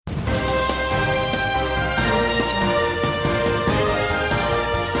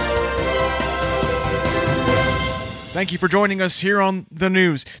Thank you for joining us here on The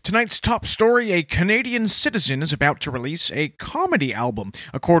News. Tonight's top story, a Canadian citizen is about to release a comedy album.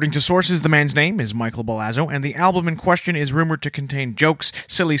 According to sources, the man's name is Michael Balazzo, and the album in question is rumored to contain jokes,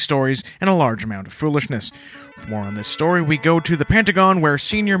 silly stories, and a large amount of foolishness. For more on this story, we go to the Pentagon, where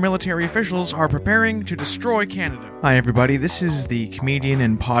senior military officials are preparing to destroy Canada. Hi, everybody. This is the comedian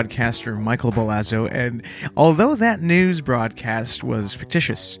and podcaster Michael Balazzo, and although that news broadcast was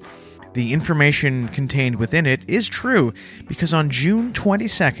fictitious, the information contained within it is true, because on June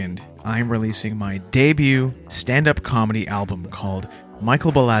 22nd, I'm releasing my debut stand-up comedy album called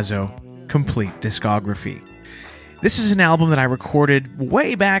Michael Balazzo Complete Discography. This is an album that I recorded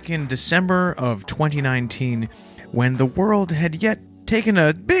way back in December of 2019, when the world had yet taken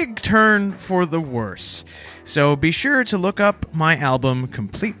a big turn for the worse. So be sure to look up my album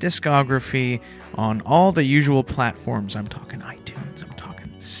Complete Discography on all the usual platforms. I'm talking iTunes, I'm talking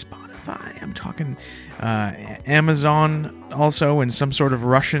Spotify, I'm talking Amazon, also in some sort of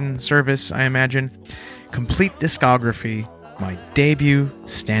Russian service, I imagine. Complete Discography, my debut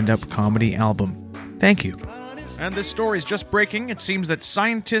stand-up comedy album. Thank you. And this story is just breaking. It seems that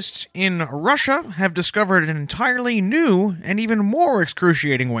scientists in Russia have discovered an entirely new and even more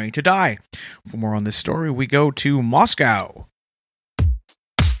excruciating way to die. For more on this story, we go to Moscow.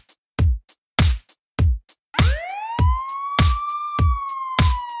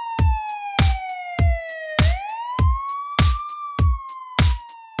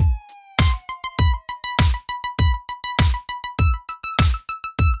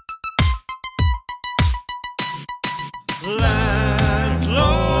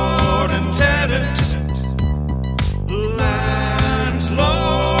 Landlord and tenant.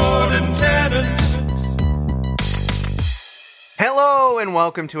 Landlord and tenant. Hello, and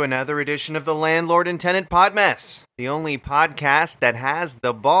welcome to another edition of the Landlord and Tenant Podmess, the only podcast that has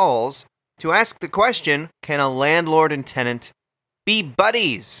the balls to ask the question, can a landlord and tenant be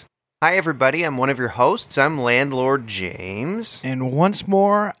buddies? Hi, everybody. I'm one of your hosts. I'm Landlord James. And once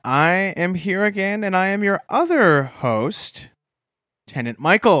more, I am here again, and I am your other host, Tenant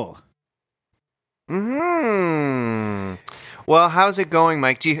Michael. Well, how's it going,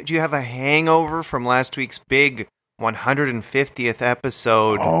 Mike? Do you have a hangover from last week's big 150th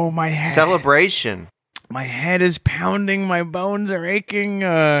episode my head. celebration? My head is pounding. My bones are aching.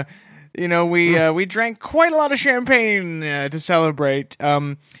 We drank quite a lot of champagne to celebrate.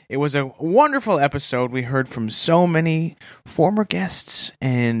 It was a wonderful episode. We heard from so many former guests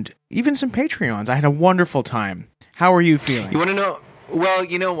and even some Patreons. I had a wonderful time. How are you feeling? You want to know? Well,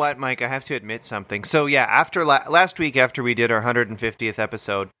 you know what, Mike? I have to admit something. So, yeah, after last week, after we did our 150th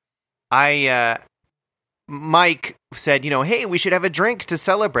episode, Mike said, hey, we should have a drink to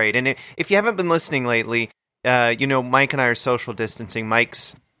celebrate. And if you haven't been listening lately, Mike and I are social distancing.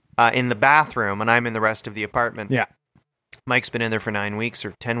 Mike's in the bathroom, and I'm in the rest of the apartment. Yeah. Mike's been in there for 9 weeks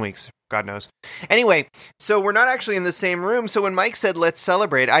or 10 weeks. God knows. Anyway, so we're not actually in the same room. So when Mike said, let's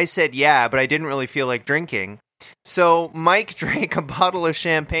celebrate, I said, yeah, but I didn't really feel like drinking. So Mike drank a bottle of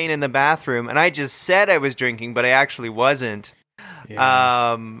champagne in the bathroom, and I just said I was drinking, but I actually wasn't.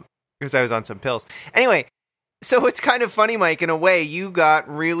 Yeah. Because I was on some pills. Anyway, so it's kind of funny, Mike, in a way. You got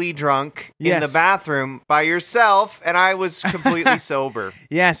really drunk in the bathroom by yourself, and I was completely sober.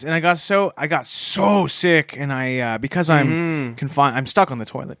 Yes, and I got so sick, and I because I'm confined, I'm stuck on the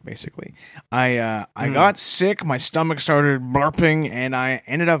toilet basically. I got sick. My stomach started burping, and I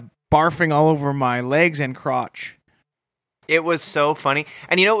ended up barfing all over my legs and crotch. It was so funny,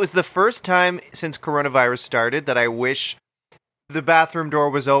 and it was the first time since coronavirus started that I wish the bathroom door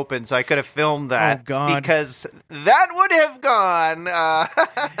was open so I could have filmed that. Oh, God. Because that would have gone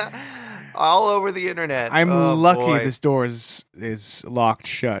all over the internet. I'm lucky this door is locked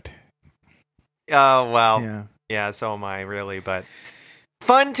shut. Oh, well. Yeah, so am I, really. But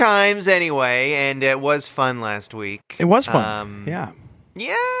fun times anyway, and it was fun last week. It was fun. Yeah.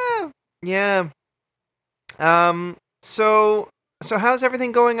 So how's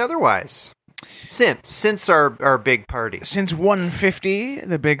everything going otherwise? Since our big party. Since 150,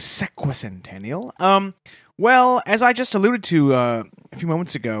 the big sesquicentennial. Well, as I just alluded to a few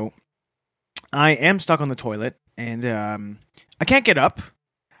moments ago, I am stuck on the toilet, and I can't get up,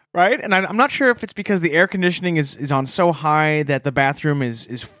 right? And I'm not sure if it's because the air conditioning is on so high that the bathroom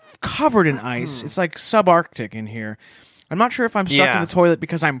is covered in ice. It's like subarctic in here. I'm not sure if I'm stuck to the toilet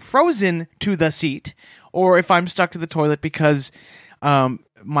because I'm frozen to the seat, or if I'm stuck to the toilet because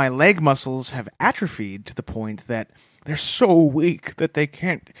my leg muscles have atrophied to the point that they're so weak that they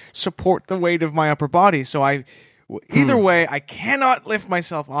can't support the weight of my upper body. So either way, I cannot lift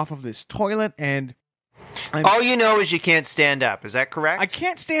myself off of this toilet, and all you know is you can't stand up. Is that correct? I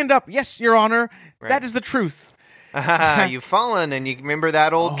can't stand up. Yes, Your Honor. Right. That is the truth. You've fallen, and you remember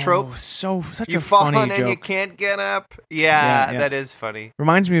that old trope? Such You've a funny fallen joke. and you can't get up. Yeah, Yeah. that is funny.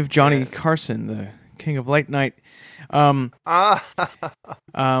 Reminds me of Johnny Yeah. Carson, the king of late night. Ah,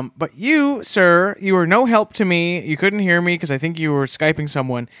 But you, sir, you were no help to me. You couldn't hear me because I think you were Skyping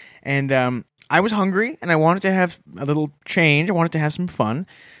someone. And I was hungry, and I wanted to have a little change. I wanted to have some fun.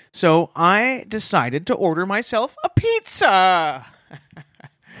 So I decided to order myself a pizza.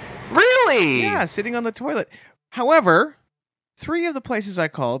 really? Yeah, sitting on the toilet. However, 3 of the places I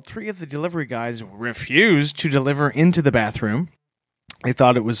called, 3 of the delivery guys refused to deliver into the bathroom. They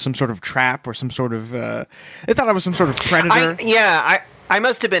thought it was some sort of trap or some sort of... they thought I was some sort of predator. I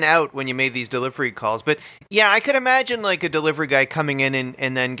must have been out when you made these delivery calls, but yeah, I could imagine like a delivery guy coming in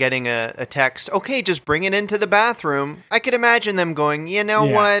and then getting a text, okay, just bring it into the bathroom. I could imagine them going, you know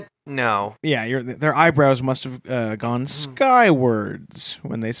what? No. Yeah, their eyebrows must have gone skywards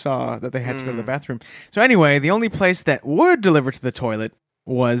when they saw that they had to go to the bathroom. So anyway, the only place that would deliver to the toilet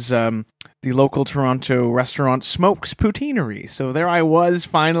was the local Toronto restaurant Smoke's Poutineery. So there I was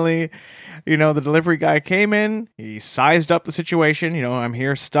finally. The delivery guy came in, he sized up the situation. I'm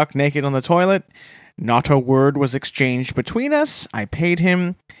here stuck naked on the toilet. Not a word was exchanged between us. I paid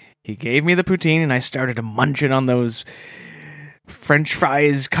him. He gave me the poutine, and I started to munch it on those French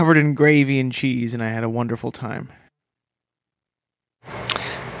fries covered in gravy and cheese, and I had a wonderful time.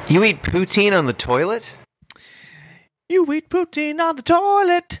 You eat poutine on the toilet? You eat poutine on the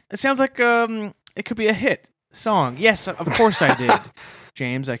toilet. It sounds like it could be a hit song. Yes, of course I did.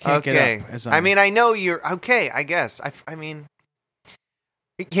 James, I can't get up. I know you're... Okay, I guess. I mean...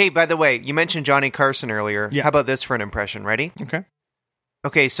 Hey, by the way, you mentioned Johnny Carson earlier. Yeah. How about this for an impression? Ready? Okay.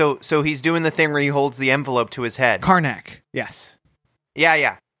 Okay, so he's doing the thing where he holds the envelope to his head. Karnak, yes.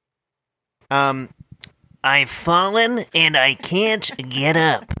 Yeah. I've fallen and I can't get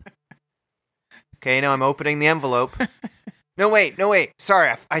up. Okay, now I'm opening the envelope. No, wait.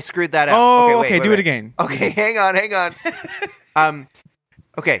 Sorry, I screwed that up. Oh, okay, do it again. Okay, hang on.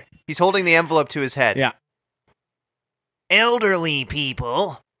 Okay, he's holding the envelope to his head. Yeah. Elderly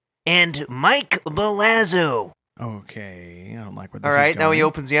people and Mike Balazzo. Okay, I don't like where this All is right, going. now he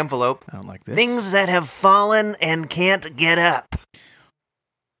opens the envelope. I don't like this. Things that have fallen and can't get up.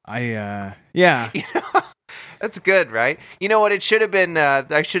 Yeah. That's good, right? You know what? It should have been.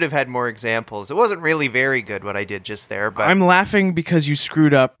 I should have had more examples. It wasn't really very good what I did just there, but I'm laughing because you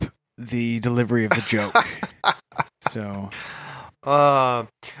screwed up the delivery of the joke. So,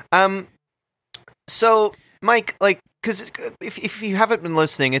 So, Mike, because if you haven't been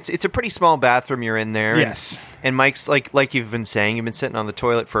listening, it's a pretty small bathroom you're in there. yes. And Mike's like you've been saying, you've been sitting on the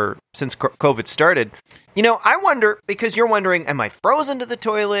toilet since COVID started. I wonder, because you're wondering, am I frozen to the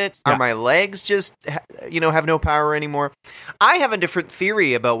toilet? Yeah. Are my legs just have no power anymore? I have a different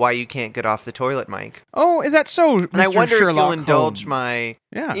theory about why you can't get off the toilet, Mike. Oh, is that so, And I Mr. wonder Sherlock if you'll indulge Holmes? my...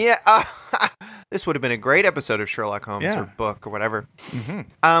 Yeah. This would have been a great episode of Sherlock Holmes Yeah. or book or whatever.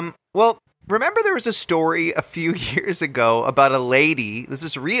 Mm-hmm. Well, remember there was a story a few years ago about a lady. This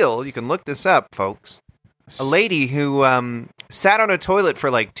is real. You can look this up, folks. A lady who sat on a toilet for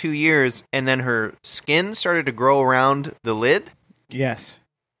 2 years, and then her skin started to grow around the lid. Yes.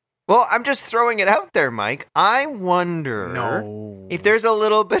 Well, I'm just throwing it out there, Mike. I wonder No. if there's a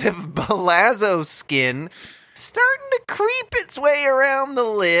little bit of Balazzo skin starting to creep its way around the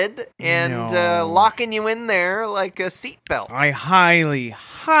lid and No. locking you in there like a seatbelt. I highly,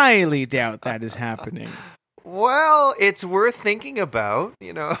 highly doubt that is happening. Well, it's worth thinking about,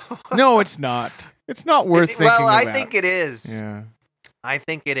 No, it's not. It's not worth thinking about. Well, I think it is. Yeah. I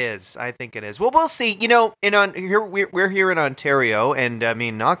think it is. Well, we'll see. Here we're here in Ontario, and I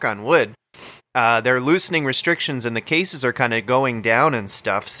mean, knock on wood, they're loosening restrictions, and the cases are kind of going down and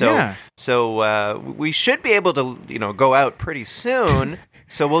stuff. So we should be able to, go out pretty soon.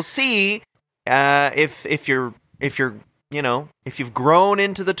 So we'll see if you've grown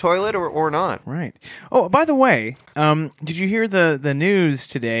into the toilet or not. Right. Oh, by the way, did you hear the news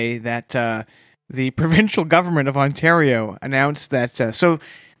today that the provincial government of Ontario announced that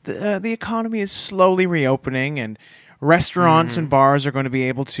the economy is slowly reopening, and restaurants and bars are going to be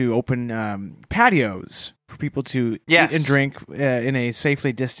able to open patios for people to eat and drink in a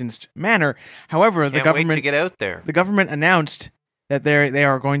safely distanced manner. However, the Can't wait government to get out there. The government announced that they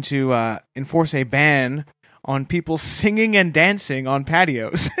are going to enforce a ban on people singing and dancing on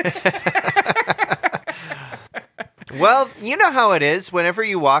patios. Well, you know how it is. Whenever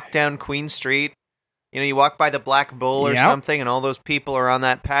you walk down Queen Street, you walk by the Black Bull or Yep. something, and all those people are on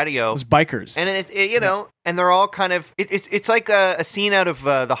that patio. Those bikers. And and they're all kind of... It's like a scene out of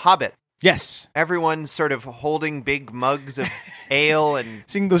The Hobbit. Yes. Everyone's sort of holding big mugs of ale and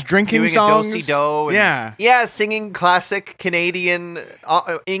Singing those drinking doing songs. a do-si-do. Yeah, singing classic Canadian,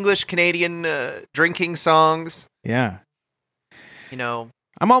 English Canadian drinking songs. Yeah. You know,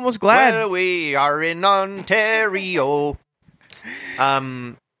 I'm almost glad. well, we are in Ontario.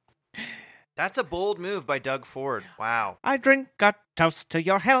 That's a bold move by Doug Ford. Wow. I drink a toast to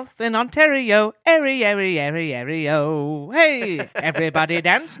your health in Ontario. Airy. Hey, everybody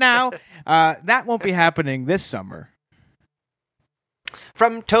dance now. That won't be happening this summer.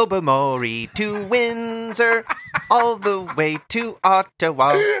 From Tobermory to Windsor, all the way to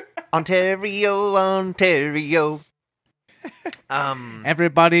Ottawa, Ontario.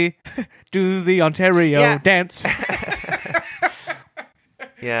 Everybody do the Ontario dance.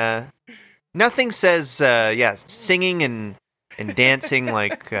 Yeah. Nothing says, singing and dancing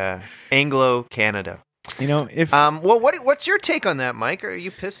like Anglo-Canada. You know, if well, what's your take on that, Mike? Are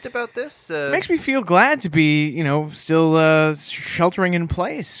you pissed about this? it makes me feel glad to be, still sheltering in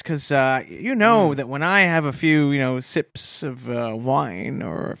place, because that when I have a few, sips of wine,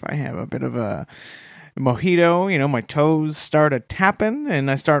 or if I have a bit of a mojito, my toes start a tapping, and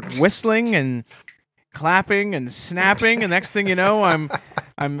I start whistling and clapping and snapping, and next thing you know, I'm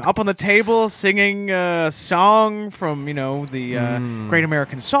up on the table singing a song from the Great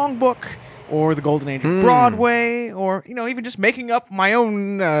American Songbook, or the Golden Age of Broadway, or even just making up my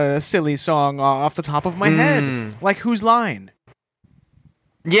own silly song off the top of my head, like Whose Line?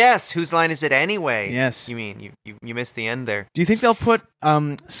 Yes, whose line is it anyway? Yes. You mean you missed the end there? Do you think they'll put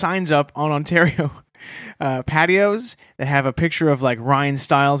signs up on Ontario patios that have a picture of like Ryan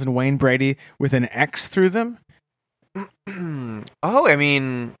Stiles and Wayne Brady with an X through them? Oh, I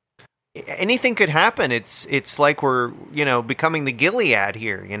mean, anything could happen. It's like we're becoming the Gilead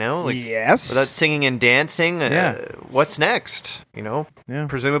here. Like, yes. without singing and dancing. What's next? Yeah.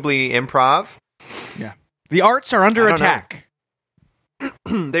 Presumably improv. Yeah. The arts are under attack.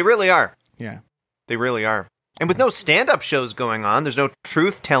 They really are. Yeah. They really are. And with no stand-up shows going on, there's no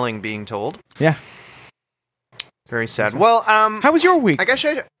truth-telling being told. Yeah. Very sad. Well, how was your week? I guess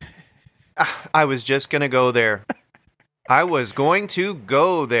I was just going to go there. I was going to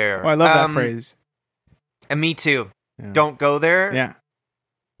go there. Oh, I love that phrase. And me too. Yeah. Don't go there. Yeah.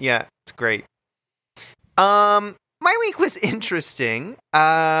 Yeah, it's great. My week was interesting.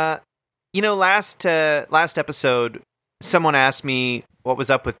 Last episode, someone asked me what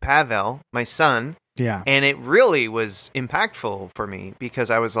was up with Pavel, my son. Yeah. And it really was impactful for me, because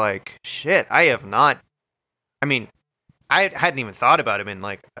I was like, shit, I hadn't even thought about him in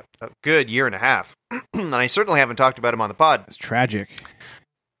like a good year and a half. And I certainly haven't talked about him on the pod. It's tragic.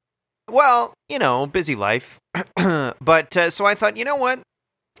 Well, busy life. But so I thought, you know what?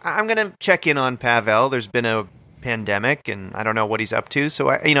 I'm going to check in on Pavel. There's been a pandemic and I don't know what he's up to. So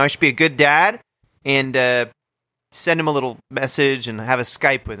I should be a good dad and send him a little message and have a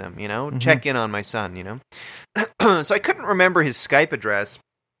Skype with him, check in on my son, So I couldn't remember his Skype address,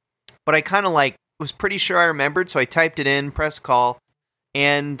 but I kind of was pretty sure I remembered. So I typed it in, press call,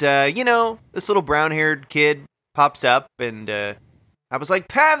 and this little brown-haired kid pops up, and I was like,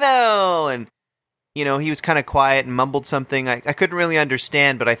 Pavel, and he was kind of quiet and mumbled something. I couldn't really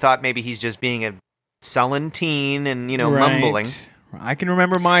understand, but I thought maybe he's just being a sullen teen and mumbling. I can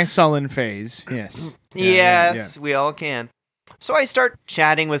remember my sullen phase. Yes. Yes, we all can. So I start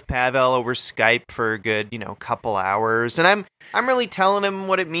chatting with Pavel over Skype for a good, couple hours, and I'm really telling him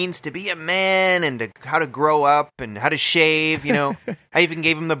what it means to be a man and how to grow up and how to shave. I even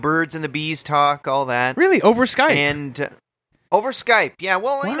gave him the birds and the bees talk, all that. Really, over Skype? And over Skype, yeah.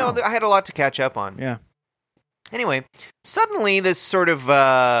 Well, wow. I had a lot to catch up on. Yeah. Anyway, suddenly this sort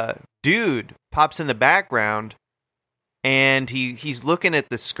of dude pops in the background. And he's looking at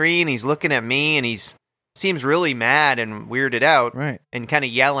the screen, he's looking at me, and seems really mad and weirded out, right? And kind of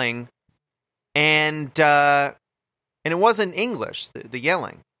yelling, and it wasn't English, the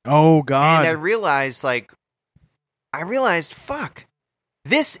yelling. Oh God! And I realized, fuck,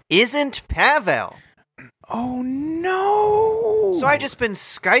 this isn't Pavel. Oh no! So I just been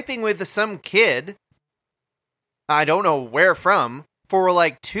Skyping with some kid, I don't know where from, for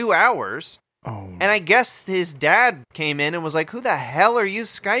like 2 hours. Oh. And I guess his dad came in and was like, who the hell are you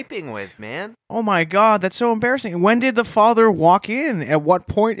Skyping with, man? Oh my God, that's so embarrassing. When did the father walk in? At what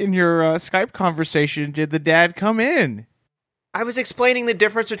point in your Skype conversation did the dad come in? I was explaining the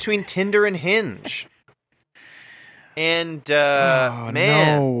difference between Tinder and Hinge. And,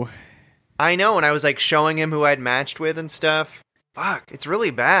 man. No. I know, and I was showing him who I'd matched with and stuff. Fuck, it's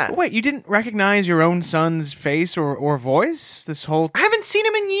really bad. But wait, you didn't recognize your own son's face or voice this whole... I haven't seen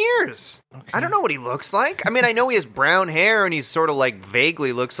him in years. Okay. I don't know what he looks like. I mean, I know he has brown hair and he's sort of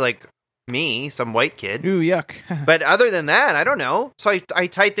vaguely looks like me, some white kid. Ooh, yuck. But other than that, I don't know. So I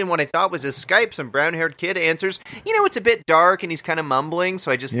typed in what I thought was his Skype. Some brown-haired kid answers. It's a bit dark and he's kind of mumbling.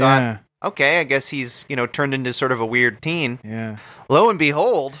 So I just thought, okay, I guess he's, turned into sort of a weird teen. Yeah. Lo and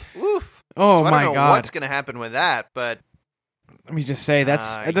behold, oof. Oh, so I my don't know God. what's going to happen with that, but... Let me just say,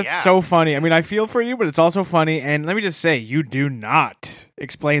 that's yeah. so funny. I mean, I feel for you, but it's also funny. And let me just say, you do not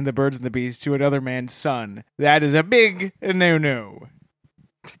explain the birds and the bees to another man's son. That is a big no-no.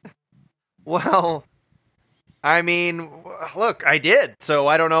 Well, I mean, look, I did. So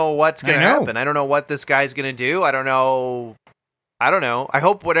I don't know what's going to happen. I don't know what this guy's going to do. I don't know. I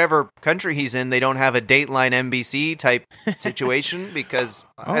hope whatever country he's in, they don't have a Dateline NBC type situation because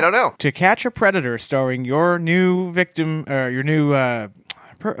I don't know. To Catch a Predator, starring your new victim, your new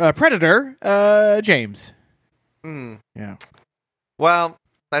predator, James. Yeah. Well,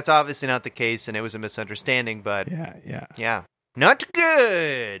 that's obviously not the case, and it was a misunderstanding. But yeah. Not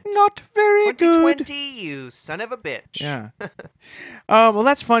good. Not very 2020, good. you son of a bitch. Yeah. Well,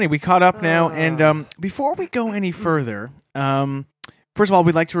 that's funny. We caught up now, and before we go any further, first of all,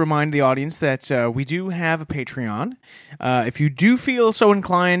 we'd like to remind the audience that we do have a Patreon. If you do feel so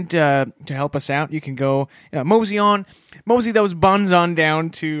inclined to help us out, you can go mosey those buns on down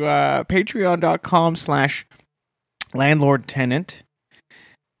to patreon.com/landlordtenant.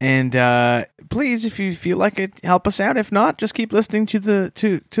 And please, if you feel like it, help us out. If not, just keep listening to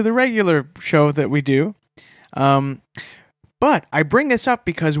the regular show that we do. But I bring this up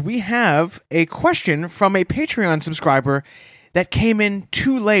because we have a question from a Patreon subscriber that came in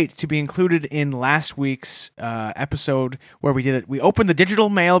too late to be included in last week's episode where we did it. We opened the digital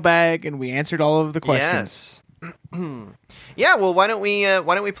mailbag and we answered all of the questions. Yes. Yeah. Well, why don't we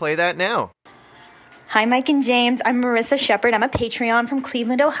play that now? Hi, Mike and James. I'm Marissa Shepard. I'm a Patreon from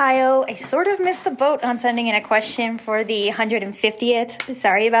Cleveland, Ohio. I sort of missed the boat on sending in a question for the 150th.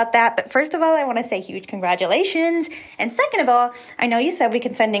 Sorry about that. But first of all, I want to say huge congratulations. And second of all, I know you said we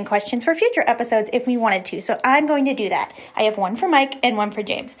could send in questions for future episodes if we wanted to. So I'm going to do that. I have one for Mike and one for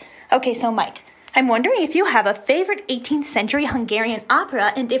James. Okay, so Mike, I'm wondering if you have a favorite 18th century Hungarian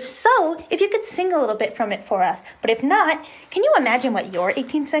opera, and if so, if you could sing a little bit from it for us. But if not, can you imagine what your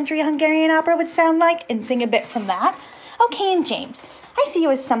 18th century Hungarian opera would sound like and sing a bit from that? Okay, and James, I see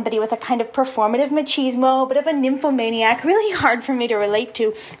you as somebody with a kind of performative machismo, but of a nymphomaniac, really hard for me to relate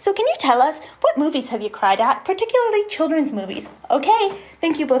to. So can you tell us, what movies have you cried at, particularly children's movies? Okay,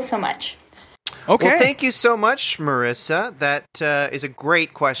 thank you both so much. Okay. Well, thank you so much, Marissa. That is a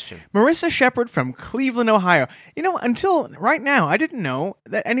great question. Marissa Shepard from Cleveland, Ohio. Until right now, I didn't know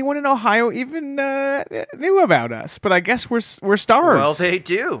that anyone in Ohio even knew about us. But I guess we're stars. Well, they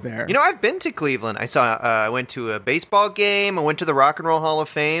do. There. I've been to Cleveland. I went to a baseball game. I went to the Rock and Roll Hall of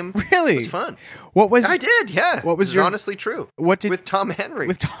Fame. Really? It was fun. I did, yeah. What was it was honestly true. With Tom Henry.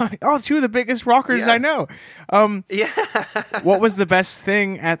 With Tom? Oh, two of the biggest rockers I know. Yeah. What was the best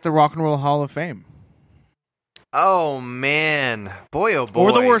thing at the Rock and Roll Hall of Fame? Oh, man. Boy, oh, boy.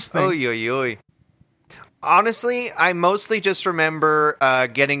 Or the worst thing. Oy, oy, oy. Honestly, I mostly just remember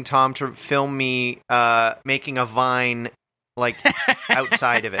getting Tom to film me making a vine,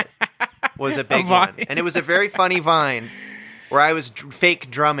 outside of it. Was a big one. And it was a very funny vine where I was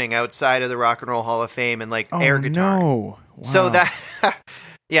fake drumming outside of the Rock and Roll Hall of Fame and air guitar. No. Wow. So that...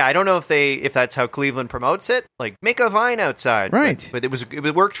 Yeah, I don't know if that's how Cleveland promotes it. Make a vine outside, right? But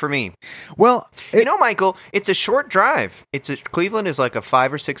it worked for me. Well, Michael, it's a short drive. Cleveland is like a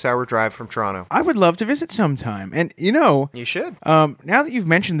 5 or 6 hour drive from Toronto. I would love to visit sometime, and you should. Now that you've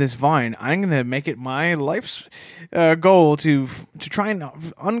mentioned this vine, I'm going to make it my life's goal to try and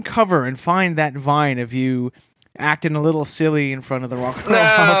uncover and find that vine of you acting a little silly in front of the Rock and Roll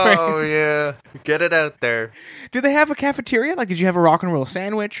Hall of Fame. Oh, yeah. Get it out there. Do they have a cafeteria? Did you have a rock and roll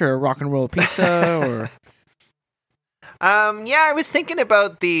sandwich or a rock and roll pizza? Or Yeah, I was thinking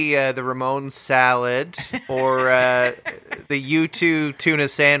about the Ramon salad or the U2 tuna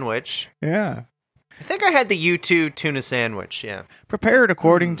sandwich. Yeah. I think I had the U2 tuna sandwich, yeah. Prepared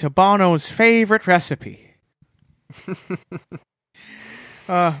according to Bono's favorite recipe.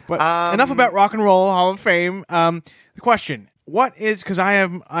 But enough about Rock and Roll Hall of Fame. The question: what is? Because I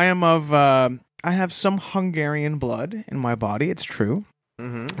have some Hungarian blood in my body. It's true,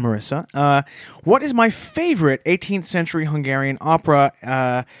 Marissa. What is my favorite 18th century Hungarian opera?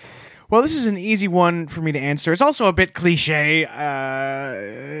 Well, this is an easy one for me to answer. It's also a bit cliche.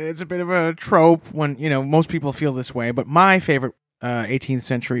 It's a bit of a trope when most people feel this way. But my favorite 18th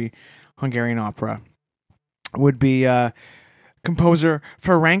century Hungarian opera would be composer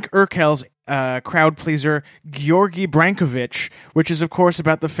Ferenc Erkel's crowd pleaser Georgi Brankovic, which is, of course,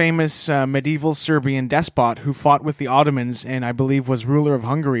 about the famous medieval Serbian despot who fought with the Ottomans and I believe was ruler of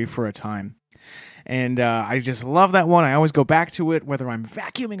Hungary for a time. And I just love that one. I always go back to it, whether I'm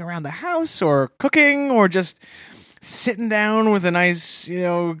vacuuming around the house or cooking or just sitting down with a nice,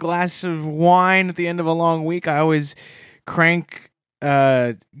 glass of wine at the end of a long week. I always crank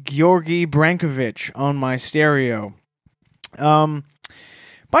Georgi Brankovic on my stereo.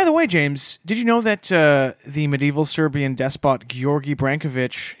 By the way, James, did you know that the medieval Serbian despot Georgi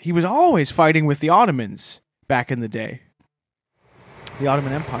Brankovic, he was always fighting with the Ottomans back in the day? The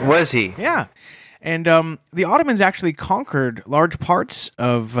Ottoman Empire. Was he? Yeah. And the Ottomans actually conquered large parts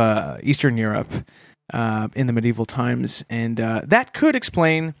of Eastern Europe in the medieval times, and that could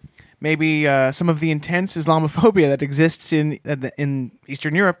explain maybe some of the intense Islamophobia that exists in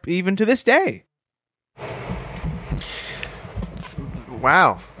Eastern Europe even to this day.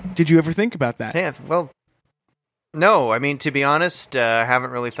 Wow. Did you ever think about that? Yeah, well, no. I mean, to be honest, I haven't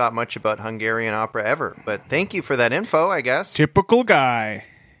really thought much about Hungarian opera ever, but thank you for that info, I guess. Typical guy.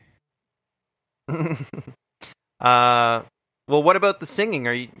 Well, what about the singing?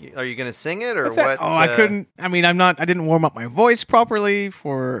 Are you going to sing it or What's what? that? Oh, I couldn't. I mean, I didn't warm up my voice properly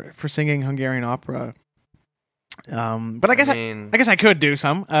for singing Hungarian opera. But I guess I could do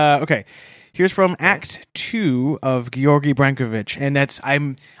some. Okay. Here's from Act 2 of Georgi Brankovic, and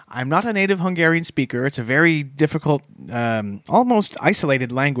I'm not a native Hungarian speaker. It's a very difficult, almost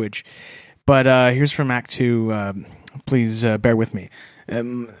isolated language. But here's from Act 2. Please bear with me.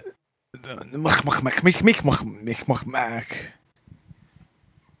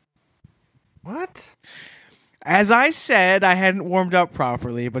 What? As I said, I hadn't warmed up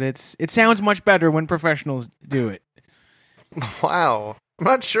properly, but it sounds much better when professionals do it. Wow. I'm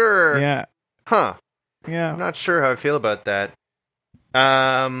not sure. Yeah. Huh. Yeah. I'm not sure how I feel about that.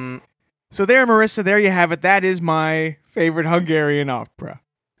 So there, Marissa, there you have it. That is my favorite Hungarian opera.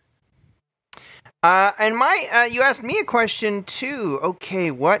 And you asked me a question too. Okay,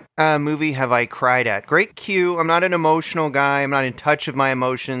 what movie have I cried at? Great cue. I'm not an emotional guy. I'm not in touch with my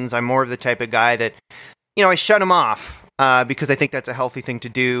emotions. I'm more of the type of guy that, I shut them off because I think that's a healthy thing to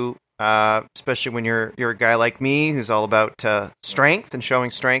do, especially when you're a guy like me who's all about strength and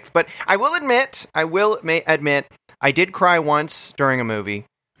showing strength. But I will admit, I did cry once during a movie,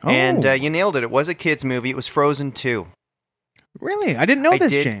 and you nailed it. It was a kid's movie. It was Frozen 2. Really? I didn't know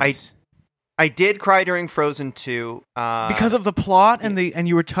this, James. I did cry during Frozen 2. Because of the plot and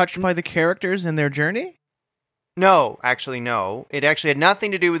you were touched by the characters and their journey? No, actually, no. It actually had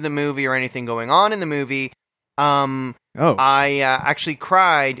nothing to do with the movie or anything going on in the movie. I actually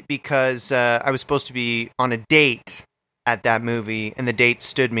cried because I was supposed to be on a date at that movie, and the date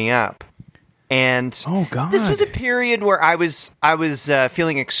stood me up. And this was a period where I was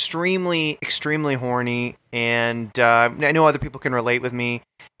feeling extremely, extremely horny, and I know other people can relate with me.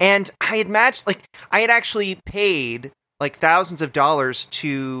 And I had actually paid thousands of dollars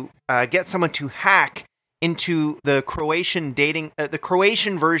to get someone to hack into the Croatian the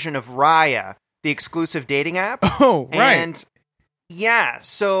Croatian version of Raya, the exclusive dating app. Oh, right. And yeah,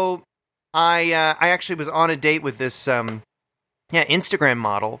 so I actually was on a date with this Instagram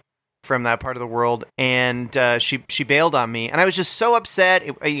model from that part of the world, and she bailed on me, and I was just so upset.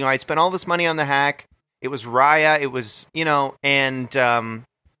 I'd spent all this money on the hack. It was Raya. It was, and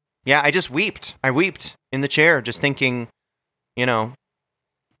yeah, I just weeped. I weeped in the chair, just thinking,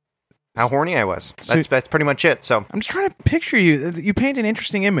 how horny I was. That's pretty much it. So I'm just trying to picture you. You paint an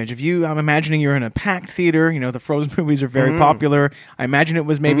interesting image of you. I'm imagining you're in a packed theater. The Frozen movies are very popular. I imagine it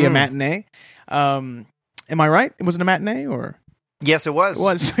was maybe a matinee. Am I right? Was it a matinee or? Yes, it was. It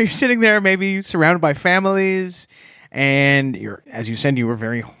was. So you're sitting there, maybe surrounded by families, and as you said, you were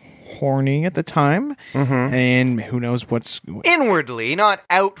very horny at the time, and who knows what's inwardly, not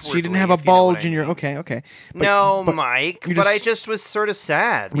outwardly. She didn't have a bulge in your. Okay. But, no, Mike. But I just was sort of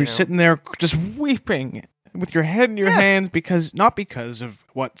sad. You're sitting there just weeping with your head in your hands not because of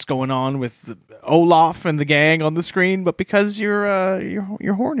what's going on with Olaf and the gang on the screen, but because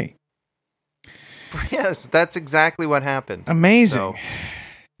you're horny. Yes, that's exactly what happened. Amazing. So,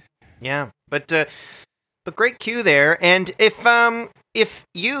 yeah, but great cue there. And if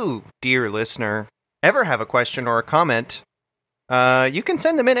you, dear listener, ever have a question or a comment, you can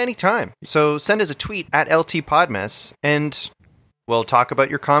send them in anytime. So send us a tweet at LTPodmess, and we'll talk about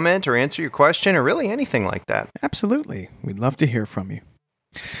your comment or answer your question or really anything like that. Absolutely. We'd love to hear from you.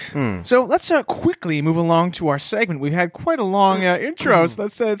 So let's quickly move along to our segment. We've had quite a long intro, so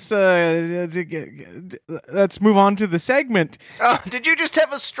let's move on to the segment. Oh, did you just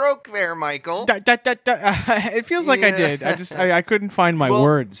have a stroke there, Michael? It feels like I did. I couldn't find my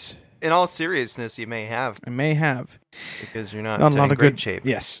words. in all seriousness, you may have. I may have. Because you're not A in lot of great good shape.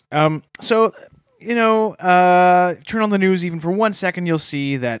 Yes. So, turn on the news even for 1 second, you'll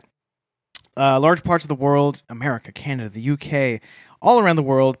see that large parts of the world, America, Canada, the UK, all around the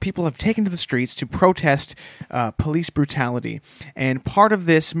world, people have taken to the streets to protest police brutality. And part of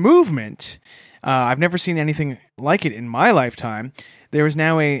this movement, I've never seen anything like it in my lifetime. There is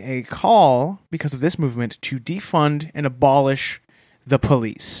now a call, because of this movement, to defund and abolish the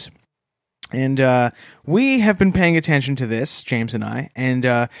police. And we have been paying attention to this, James and I,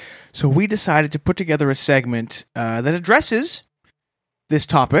 and so we decided to put together a segment that addresses this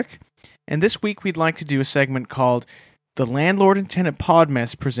topic. And this week we'd like to do a segment called The Landlord and Tenant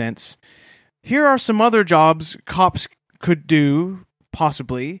Podmess Presents. Here are some other jobs cops could do,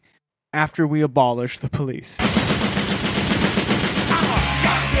 possibly, after we abolish the police.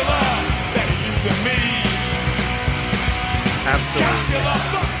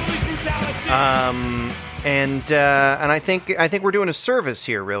 And I think we're doing a service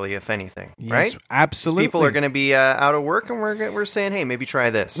here, really, if anything, Yes, right? absolutely. People are going to be out of work, and we're saying, hey, maybe try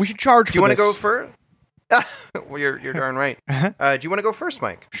this. We should charge for this. Do you want to go first? Well, you're darn right. Do you want to go first,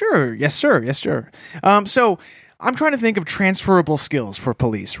 Mike? Sure. Yes, sir. Yes, sir. So I'm trying to think of transferable skills for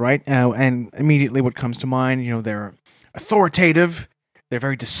police, right? And immediately what comes to mind, they're authoritative, they're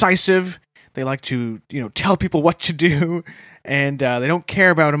very decisive, they like to, tell people what to do, and they don't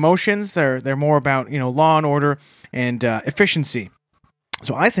care about emotions. They're more about, law and order and efficiency.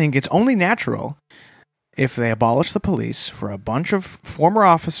 So I think it's only natural if they abolish the police for a bunch of former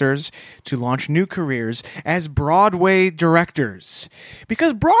officers to launch new careers as Broadway directors.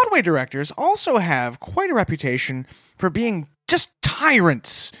 Because Broadway directors also have quite a reputation for being just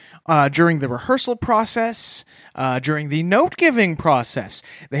tyrants during the rehearsal process, during the note-giving process.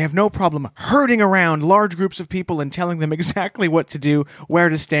 They have no problem herding around large groups of people and telling them exactly what to do, where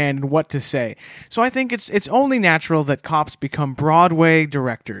to stand, and what to say. So I think it's only natural that cops become Broadway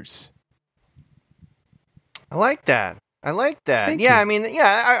directors. I like that. Thank Yeah, you. I mean,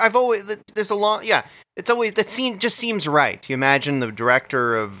 I've always there's a long it's always just seems right. You imagine the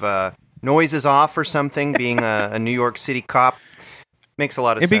director of Noises Off or something being a New York City cop. Makes a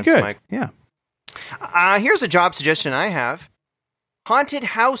lot of It'd sense, be good. Mike. Yeah. Here's a job suggestion I have: haunted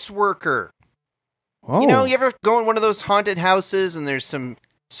house worker. Oh. You ever go in one of those haunted houses and there's some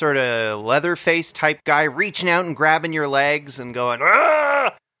sort of Leatherface type guy reaching out and grabbing your legs and going,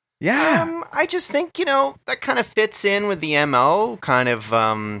 "Ah!" Yeah. I just think, that kind of fits in with the MO, kind of,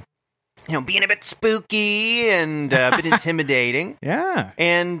 being a bit spooky and a bit intimidating. Yeah.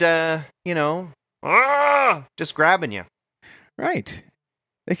 And, just grabbing you. Right.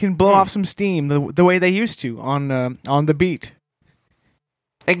 They can blow off some steam the way they used to on the beat.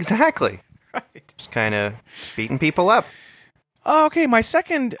 Exactly. Right. Just kind of beating people up. Okay, my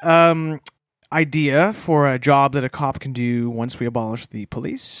second idea for a job that a cop can do once we abolish the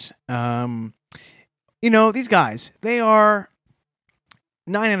police. These guys, they are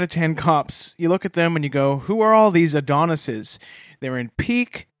 9 out of 10 cops. You look at them and you go, who are all these Adonises? They're in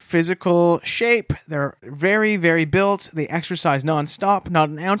peak physical shape. They're very, very built. They exercise nonstop, not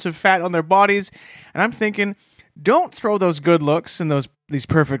an ounce of fat on their bodies. And I'm thinking, don't throw those good looks and these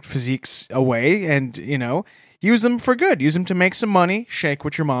perfect physiques away and, use them for good. Use them to make some money. Shake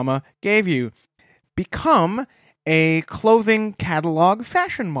what your mama gave you. Become a clothing catalog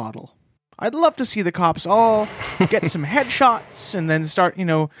fashion model. I'd love to see the cops all get some headshots and then start,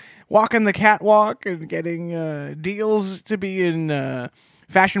 walking the catwalk and getting deals to be in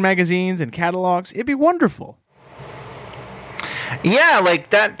fashion magazines and catalogs. It'd be wonderful. Yeah, like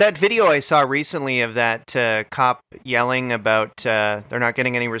that video I saw recently of that cop yelling about they're not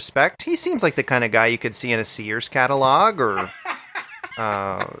getting any respect. He seems like the kind of guy you could see in a Sears catalog or,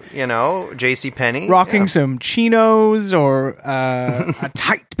 JCPenney. Rocking some chinos or a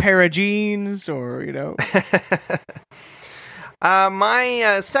tight pair of jeans or,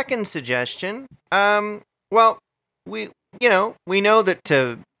 My second suggestion, we know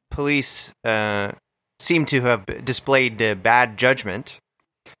that police seem to have displayed bad judgment.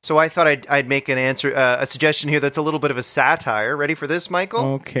 So I thought I'd make a suggestion here that's a little bit of a satire. Ready for this, Michael?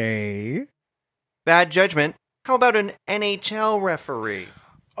 Okay. Bad judgment. How about an NHL referee?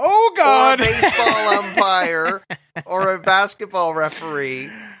 Oh, God! Or a baseball umpire or a basketball referee?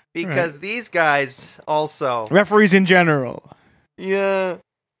 Because these guys also... Referees in general. Yeah.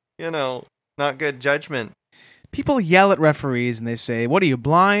 Not good judgment. People yell at referees and they say, what are you,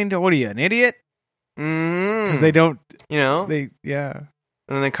 blind? Or what are you, an idiot? Because they don't... Yeah. And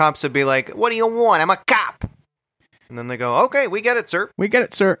then the cops would be like, what do you want? I'm a cop. And then they go, okay, we get it, sir. We get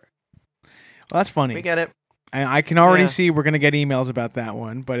it, sir. Well, that's funny. We get it. I can already Yeah. see we're going to get emails about that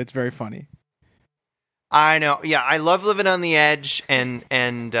one, but it's very funny. I know. Yeah, I love living on the edge and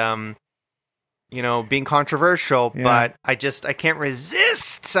being controversial, Yeah. but I can't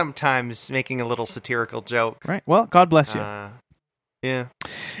resist sometimes making a little satirical joke. Right. Well, God bless you. Yeah.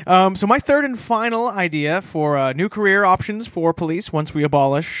 So my third and final idea for new career options for police once we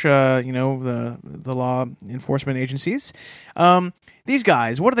abolish, the law enforcement agencies. These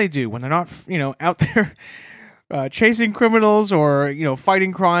guys, what do? When they're not, out there chasing criminals or,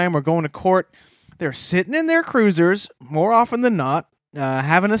 fighting crime or going to court? They're sitting in their cruisers more often than not,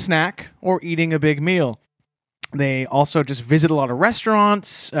 having a snack or eating a big meal. They also just visit a lot of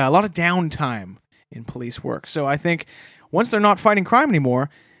restaurants, a lot of downtime in police work. So I think once they're not fighting crime anymore,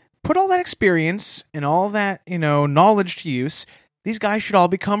 put all that experience and all that, knowledge to use. These guys should all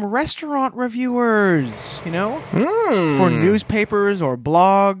become restaurant reviewers, for newspapers or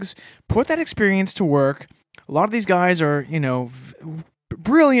blogs. Put that experience to work. A lot of these guys are,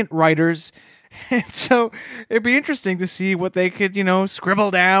 brilliant writers. And so it'd be interesting to see what they could,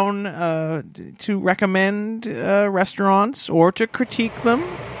 scribble down to recommend restaurants or to critique them.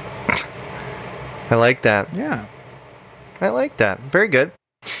 I like that. Yeah. I like that. Very good.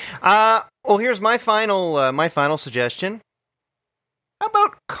 Well, here's my final suggestion. How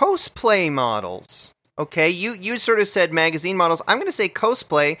about cosplay models? Okay, you sort of said magazine models. I'm going to say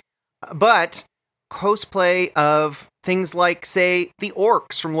cosplay, but cosplay of things like, say, the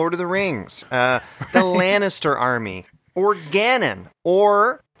orcs from Lord of the Rings, the Lannister army, or Ganon,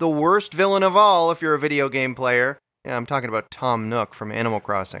 or the worst villain of all if you're a video game player. Yeah, I'm talking about Tom Nook from Animal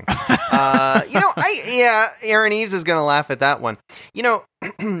Crossing. Aaron Eves is going to laugh at that one.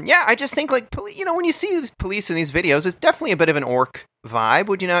 I just think, like, when you see police in these videos, it's definitely a bit of an orc vibe,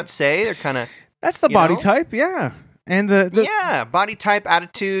 would you not say? They're kind of... That's the body type, yeah. And the body type,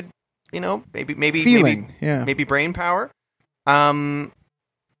 attitude, maybe feeling, maybe brain power.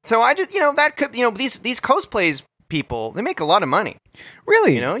 So I just, that could, these cosplays people, they make a lot of money.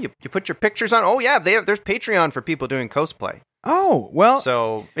 Really? You put your pictures on. Oh yeah, there's Patreon for people doing cosplay. Oh, well.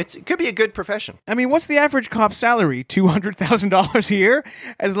 So it could be a good profession. I mean, what's the average cop's salary? $200,000 a year?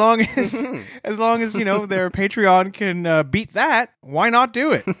 As long as their Patreon can beat that, why not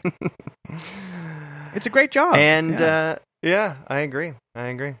do it? It's a great job. And I agree.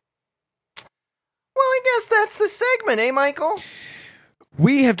 Well, I guess that's the segment, eh, Michael?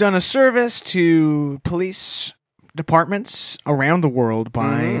 We have done a service to police departments around the world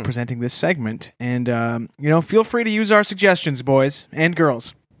by presenting this segment. And, feel free to use our suggestions, boys and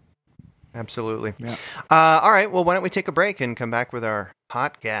girls. Absolutely. Yeah. All right. Well, why don't we take a break and come back with our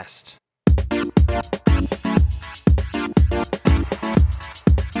hot guest?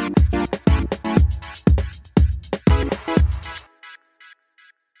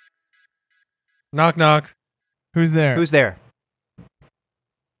 Knock, knock. Who's there? Who's there?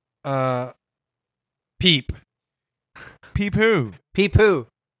 Peep. Peep who? Peep who?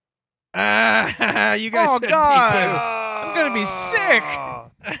 You guys said God. peep I'm going to be sick.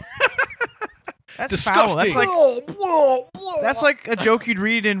 That's Disgusting. foul. That's like a joke you'd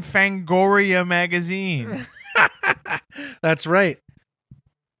read in Fangoria magazine. That's right.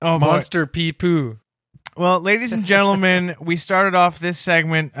 Oh, Monster pee-poo. Well, ladies and gentlemen, we started off this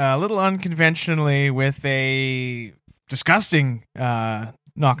segment a little unconventionally with a disgusting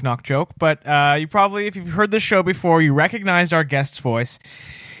knock-knock joke, but you probably, if you've heard this show before, you recognized our guest's voice.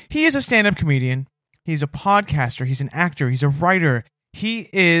 He is a stand-up comedian. He's a podcaster. He's an actor. He's a writer. He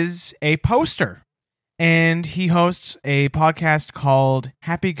is a poster, and he hosts a podcast called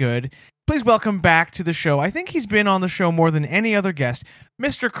Happy Good. Please welcome back to the show. I think he's been on the show more than any other guest,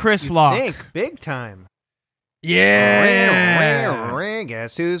 Mr. Chris Locke. Think big time. Yeah.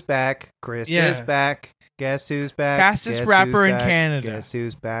 Guess who's back? Chris is back. Guess who's back? Fastest Guess rapper who's in back? Canada. Guess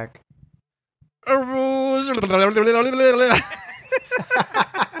who's back?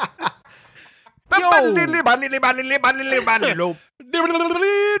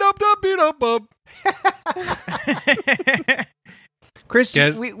 Chris,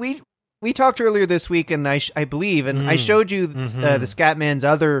 Guess- we talked earlier this week, and I believe, and I showed you the Scatman's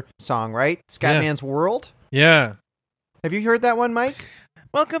other song, right? Scatman's World. Yeah. Have you heard that one, Mike?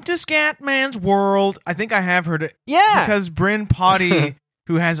 Welcome to Scatman's World. I think I have heard it. Yeah. Because Bryn Potty,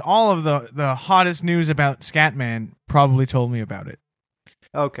 who has all of the hottest news about Scatman, probably told me about it.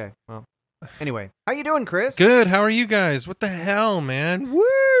 Okay. Well, anyway, how you doing, Chris? Good. How are you guys? What the hell, man?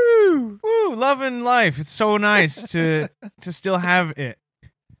 Woo! Woo! Loving life. It's so nice to still have it.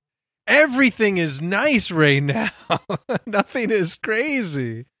 Everything is nice right now. Nothing is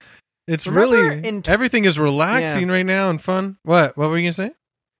crazy. It's Remember really everything is relaxing right now and fun. What were you gonna say?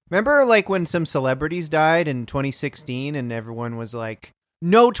 Remember, like, when some celebrities died in 2016 and everyone was like,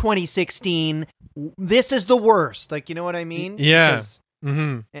 no 2016, this is the worst. Like, you know what I mean? Yeah. Because-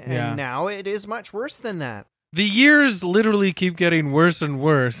 Mm-hmm. And now it is much worse than that. The years literally keep getting worse and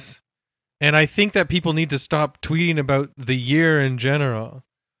worse. And I think that people need to stop tweeting about the year in general.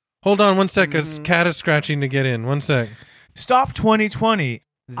 Hold on one sec, because cat is scratching to get in. One sec. Stop 2020.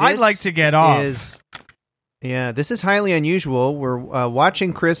 I'd This like to get off. This is highly unusual. We're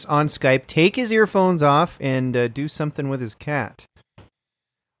watching Chris on Skype take his earphones off and do something with his cat.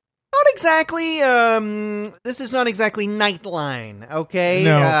 Not exactly. This is not exactly Nightline, okay?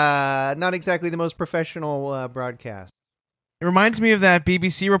 No. Not exactly the most professional broadcast. It reminds me of that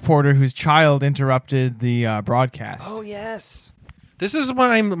BBC reporter whose child interrupted the broadcast. Oh yes. This is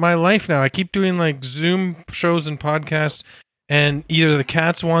my life now. I keep doing like Zoom shows and podcasts, and either the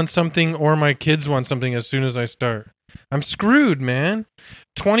cats want something or my kids want something as soon as I start. I'm screwed, man.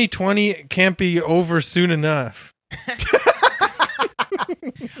 2020 can't be over soon enough.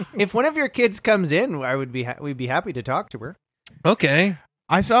 If one of your kids comes in, we'd be happy to talk to her. Okay.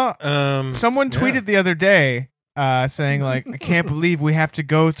 I saw someone tweeted the other day saying, like, I can't believe we have to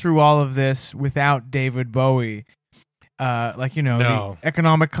go through all of this without David Bowie. The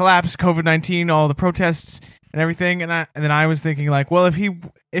economic collapse, COVID-19, all the protests and everything. And then I was thinking, like, well, if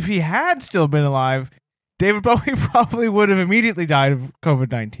he had still been alive, David Bowie probably would have immediately died of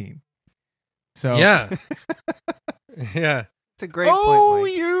COVID-19. So Yeah. Yeah. It's a great point,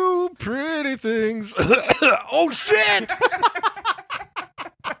 Mike. You pretty things. Oh, shit!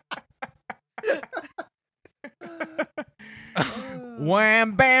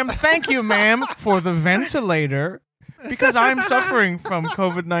 Wham bam, thank you, ma'am, for the ventilator, because I'm suffering from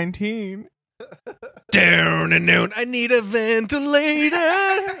COVID-19. Down and down, I need a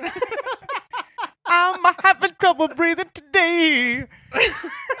ventilator. I'm having trouble breathing today.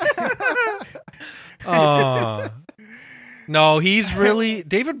 No, he's really...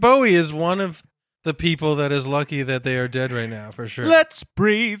 David Bowie is one of the people that is lucky that they are dead right now, for sure. Let's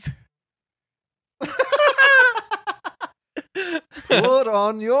breathe. Put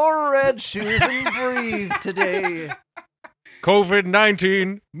on your red shoes and breathe today.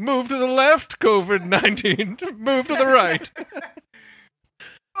 COVID-19, move to the left. COVID-19, move to the right.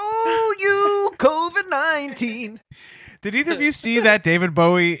 Oh, you COVID-19. Did either of you see that David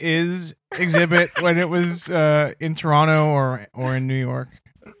Bowie is exhibit when it was in Toronto or in New York?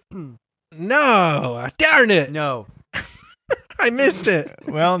 No, darn it. No. I missed it.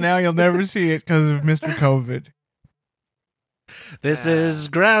 Well, now you'll never see it because of Mr. COVID. This is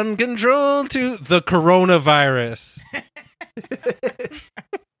ground control to the coronavirus.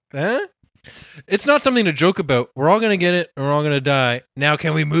 Huh? It's not something to joke about. We're all going to get it and we're all going to die. Now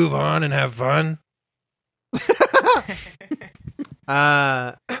can we move on and have fun?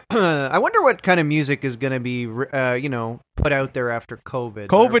 I wonder what kind of music is going to be, put out there after COVID.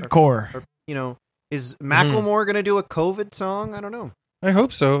 COVID core. Or, is Macklemore going to do a COVID song? I don't know. I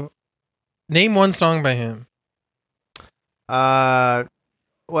hope so. Name one song by him.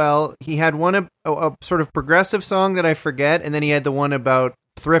 Well, he had one a sort of progressive song that I forget, and then he had the one about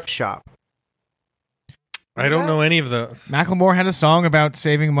thrift shop. I don't know any of those. Macklemore had a song about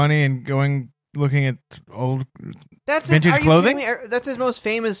saving money and looking at old vintage clothing. That's his most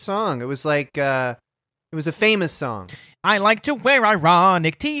famous song. It was like it was a famous song. I like to wear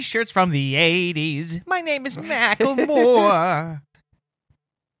ironic t-shirts from the 80s. My name is Macklemore.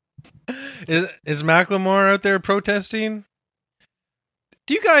 Is Macklemore out there protesting?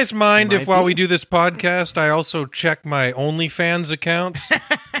 Do you guys mind if while we do this podcast, I also check my OnlyFans accounts?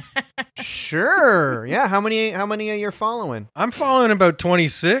 Sure. Yeah. How many are you following? I'm following about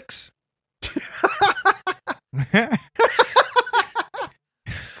 26.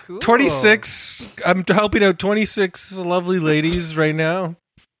 Cool. 26. I'm helping out 26 lovely ladies right now.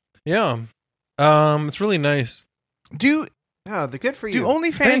 Yeah. It's really nice. They're good for you. Do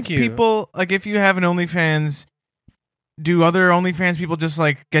OnlyFans people, like, if you have an OnlyFans, do other OnlyFans people just,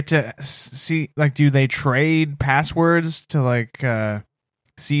 like, get to see, like, do they trade passwords to, like,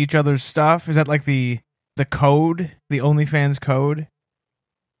 see each other's stuff? Is that, like, the code? The OnlyFans code?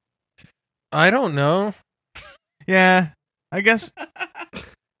 I don't know. Yeah. I guess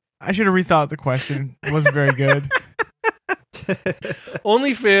I should have rethought the question. It wasn't very good.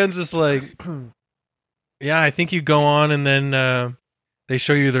 OnlyFans is like, yeah, I think you go on and then they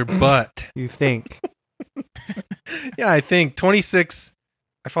show you their butt. You think? Yeah, I think 26.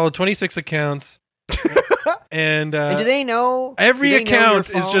 I follow 26 accounts. And do they know? Every account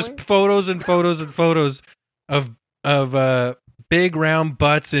is just photos and photos and photos of big round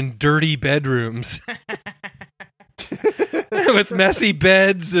butts in dirty bedrooms. with messy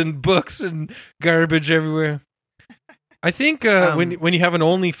beds and books and garbage everywhere. I think when you have an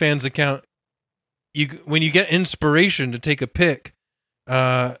OnlyFans account, when you get inspiration to take a pic,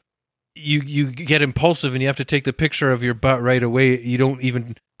 you get impulsive and you have to take the picture of your butt right away. You don't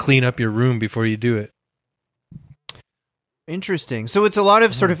even clean up your room before you do it. Interesting. So it's a lot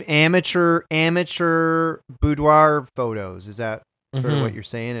of sort of amateur boudoir photos. Is that sort of what you're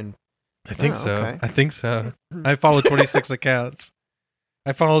saying? And I think so. Okay. I think so. I follow 26 accounts.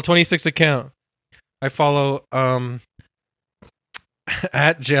 I follow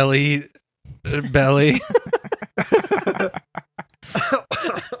at Jelly Belly.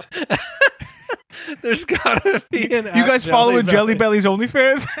 There's gotta be an. You guys following Jelly Belly's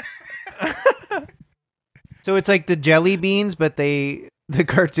OnlyFans? So it's like the jelly beans, but the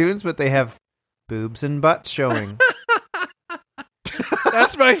cartoons, but they have boobs and butts showing.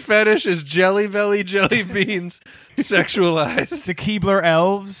 That's my fetish: is Jelly Belly jelly beans sexualized. The Keebler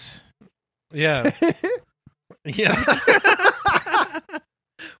elves. Yeah. Yeah.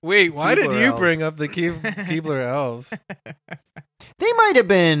 Wait, why did you bring up the Keebler elves? They might have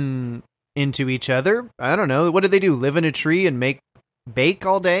been into each other. I don't know. What did they do? Live in a tree and bake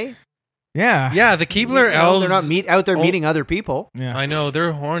all day? Yeah. Yeah, the Keebler elves. They're not out there meeting other people. Yeah. I know,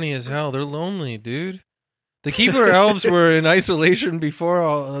 they're horny as hell. They're lonely, dude. The Keebler elves were in isolation before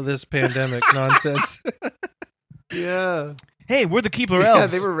all of this pandemic nonsense. Yeah. Hey, we're the Keebler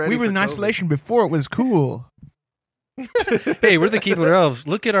elves. They were ready we were for in COVID. isolation before it was cool. Hey, we're the Keebler elves.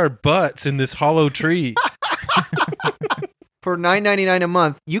 Look at our butts in this hollow tree. For $9.99 a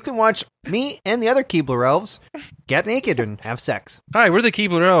month, you can watch me and the other Keebler elves get naked and have sex. Hi, we're the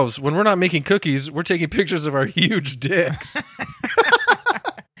Keebler elves. When we're not making cookies, we're taking pictures of our huge dicks.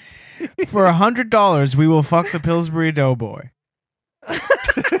 For $100, we will fuck the Pillsbury Doughboy.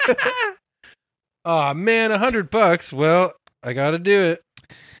 Aw, man, $100. Well, I gotta do it.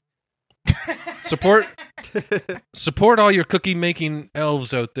 Support all your cookie making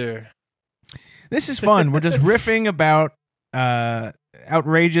elves out there. This is fun. We're just riffing about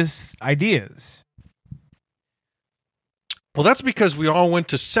outrageous ideas. Well, that's because we all went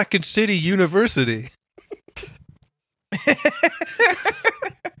to Second City University.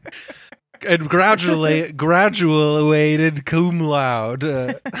 And graduated cum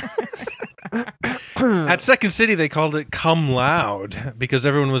laude. At Second City, they called it cum loud because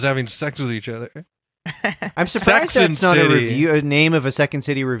everyone was having sex with each other. I'm surprised Sex and that's not City. a name of a Second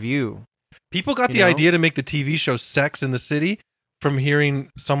City review. People got the idea to make the TV show Sex in the City from hearing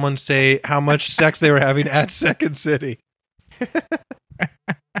someone say how much sex they were having at Second City. That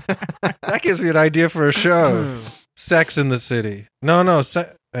gives me an idea for a show. Sex in the City. No.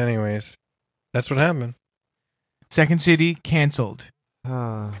 Anyways, that's what happened. Second City canceled.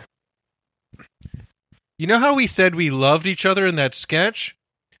 Uh, You know how we said we loved each other in that sketch?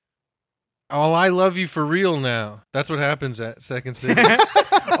 Oh, I love you for real now. That's what happens at Second City.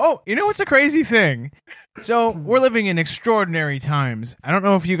 Oh, you know what's a crazy thing? So we're living in extraordinary times. I don't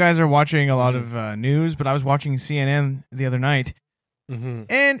know if you guys are watching a lot of news, but I was watching CNN the other night,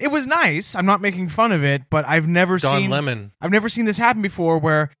 and it was nice. I'm not making fun of it, but I've never seen this happen before.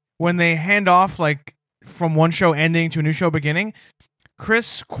 Where when they hand off like from one show ending to a new show beginning,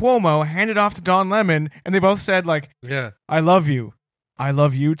 Chris Cuomo handed off to Don Lemon, and they both said like, Yeah. "I love you. I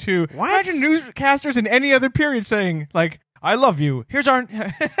love you too." What? Imagine newscasters in any other period saying like, "I love you. Here's our."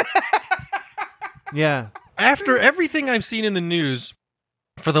 yeah. After everything I've seen in the news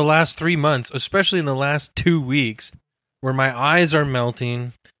for the last 3 months, especially in the last 2 weeks, where my eyes are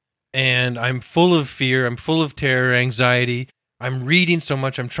melting and I'm full of fear, I'm full of terror, anxiety, I'm reading so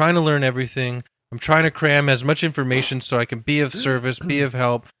much, I'm trying to learn everything, I'm trying to cram as much information so I can be of service, be of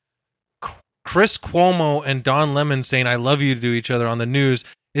help. Chris Cuomo and Don Lemon saying I love you to each other on the news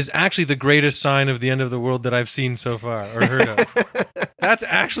is actually the greatest sign of the end of the world that I've seen so far or heard of. That's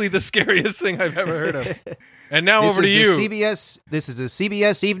actually the scariest thing I've ever heard of. And now over to you. This is the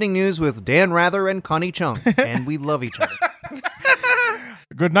CBS Evening News with Dan Rather and Connie Chung, and we love each other.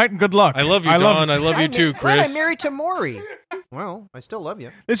 Good night and good luck. I love you, Don. I love you too, Chris. I'm married to Maury. Well, I still love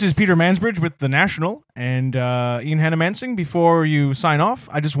you. This is Peter Mansbridge with The National and Ian Hannah-Mansing. Before you sign off,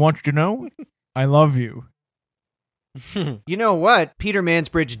 I just want you to know I love you. You know what? Peter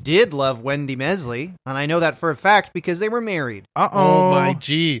Mansbridge did love Wendy Mesley, and I know that for a fact because they were married. Uh-oh. Oh, my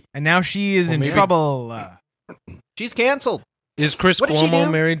G. And now she is in maybe- trouble. She's canceled. Is Chris What did she Cuomo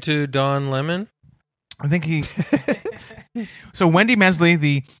do? married to Don Lemon? I think he... So Wendy Mesley,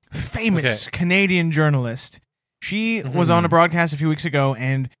 the famous Canadian journalist, she was on a broadcast a few weeks ago,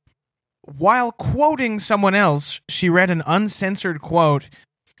 and while quoting someone else, she read an uncensored quote,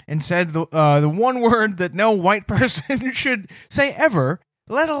 and said the one word that no white person should say ever,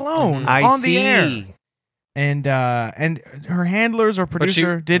 let alone on the air. And her handlers or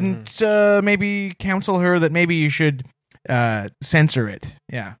producer didn't maybe counsel her that maybe you should censor it.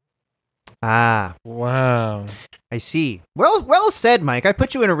 Yeah. Ah, Wow. I see. Well said, Mike. I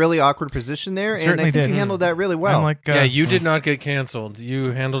put you in a really awkward position there, and Certainly I think did. you handled that really well. I'm like, Yeah, you did not get canceled.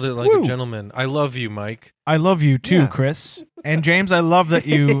 You handled it like Woo. a gentleman. I love you, Mike. I love you too, Yeah. Chris. And James, I love that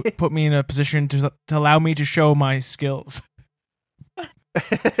you put me in a position to allow me to show my skills.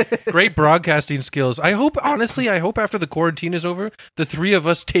 Great broadcasting skills. I hope after the quarantine is over, the three of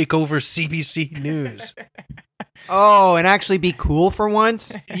us take over CBC News. Oh, and actually be cool for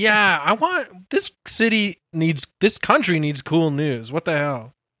once? Yeah, this country needs cool news. What the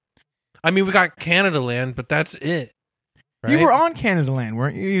hell? I mean, we got Canada Land, but that's it. Right? You were on Canada Land,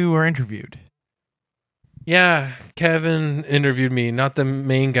 weren't you? You were interviewed. Yeah, Kevin interviewed me, not the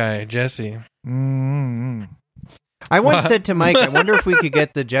main guy, Jesse. Mm-hmm. I once said to Mike, I wonder if we could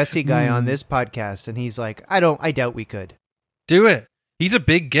get the Jesse guy on this podcast, and he's like, I doubt we could. Do it. He's a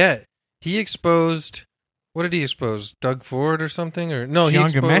big get. He exposed... What did he expose? Doug Ford or something? Or no, he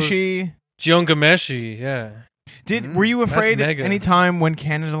exposed... Jion Ghomeshi, yeah. Were you afraid mega. any time when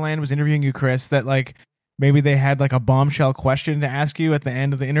Canada Land was interviewing you, Chris, that like maybe they had like a bombshell question to ask you at the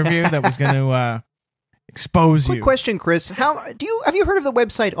end of the interview that was going to expose you? Quick question, Chris. Have you heard of the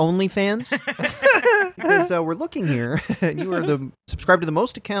website OnlyFans? Because we're looking here, and you are subscribed to the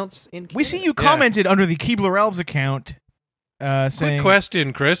most accounts in Canada. We see you commented under the Keebler Elves account saying... Quick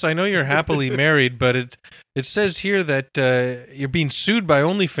question, Chris. I know you're happily married, but it says here that you're being sued by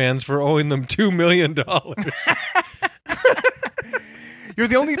OnlyFans for owing them $2 million. You're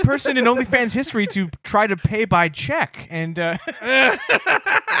the only person in OnlyFans history to try to pay by check, and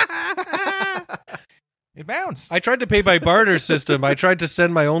it bounced. I tried to pay by barter system. I tried to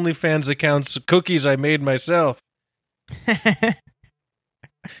send my OnlyFans accounts cookies I made myself.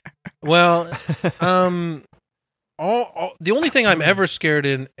 Well, the only thing I'm ever scared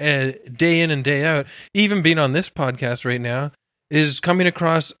in and day out, even being on this podcast right now, is coming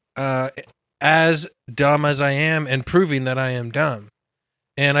across as dumb as I am and proving that I am dumb.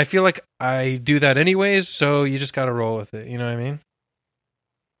 And I feel like I do that anyways, so you just got to roll with it. You know what I mean?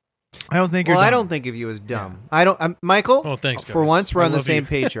 I don't think you're Well, dumb. I don't think of you as dumb. I don't, Michael. Oh, thanks, guys. For once, we're I on the love same you.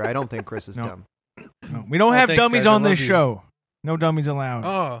 page here. I don't think Chris is No. dumb. No, we don't Oh, have thanks, dummies guys. I on this love you. show. No dummies allowed.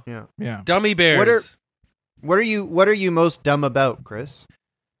 Oh, Yeah. Yeah. dummy bears. What are you most dumb about, Chris?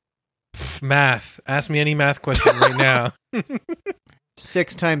 Math. Ask me any math question right now.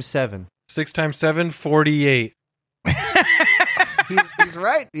 6 times 7. 6 times 7, 48. He's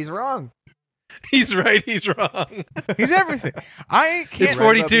right. He's wrong. He's right. He's wrong. He's everything. I can't. It's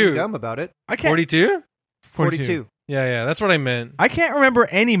Right about 42. being dumb about it. I can't. 42? 42. Yeah, that's what I meant. I can't remember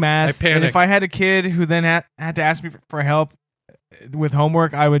any math. I panicked. And if I had a kid who then had to ask me for help with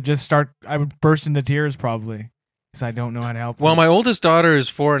homework, I would burst into tears probably because I don't know how to help. Well, them. my oldest daughter is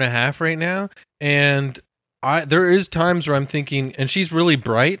 4.5 right now, and there is times where I'm thinking, and she's really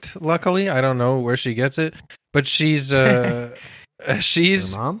bright. Luckily, I don't know where she gets it, but she's Your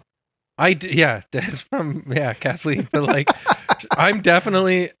mom? that's from Kathleen. But like, I'm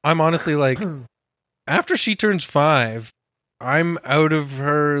honestly like, after she turns 5, I'm out of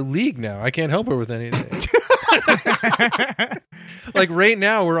her league now. I can't help her with anything. Like right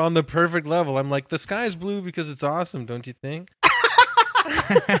now, we're on the perfect level. I'm like, the sky is blue because it's awesome, don't you think?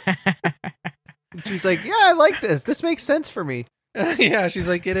 She's like, yeah, I like this. This makes sense for me. Yeah, she's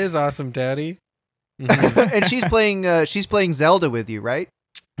like, it is awesome, Daddy. Mhm. And she's playing Zelda with you, right?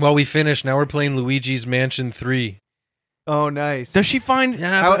 Well, we finished. Now we're playing Luigi's Mansion 3. Oh, nice. Does she find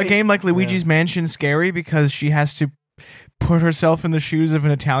Yeah, a game like Luigi's Mansion scary because she has to put herself in the shoes of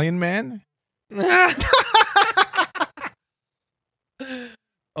an Italian man?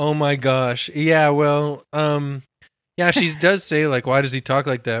 Oh my gosh. Yeah, well, yeah, she does say like, why does he talk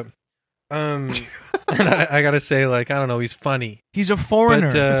like that? And I gotta say, like, I don't know, he's funny. He's a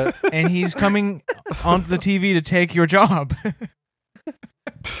foreigner, But and he's coming onto the TV to take your job.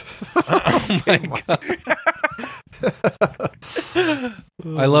 oh my god.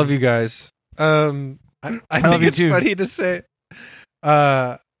 I love you guys. I love think you it's too. funny to say.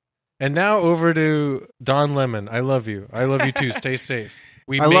 And now over to Don Lemon. I love you. I love you too. Stay safe.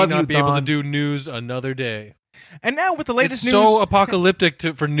 We I may love not you, be able to Don. do news another day. And now with the latest It's news, so apocalyptic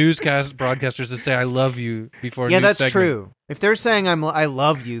for newscast broadcasters to say "I love you" before. Yeah, a news that's segment. true. If they're saying I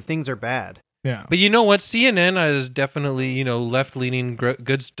love you, things are bad. yeah. But you know what? CNN is definitely left-leaning,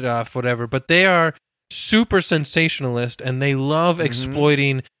 good stuff, whatever. But they are super sensationalist, and they love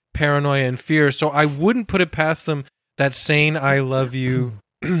exploiting paranoia and fear. So I wouldn't put it past them that saying "I love you"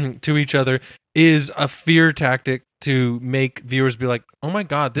 to each other is a fear tactic to make viewers be like, "Oh my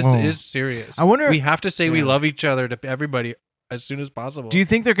god, this Whoa. is serious." I wonder- We have to say we love each other to everybody as soon as possible. Do you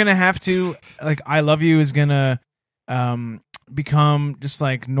think they're gonna have to like "I love you" is gonna become just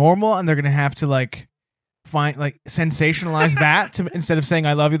like normal, and they're gonna have to like find like sensationalize that to instead of saying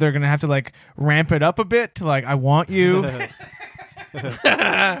 "I love you," they're gonna have to like ramp it up a bit to like "I want you,"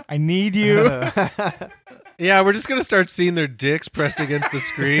 "I need you." Yeah, we're just gonna start seeing their dicks pressed against the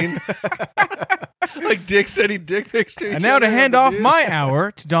screen, like dicks sending dick pics to each And now to other hand on off the news. my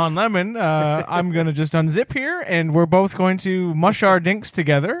hour to Don Lemon, I'm gonna just unzip here, and we're both going to mush our dinks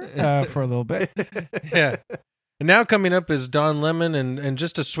together for a little bit. Yeah. And now coming up is Don Lemon, and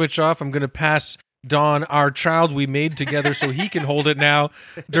just to switch off, I'm gonna pass Don our child we made together so he can hold it now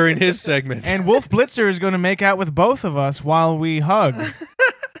during his segment. And Wolf Blitzer is going to make out with both of us while we hug.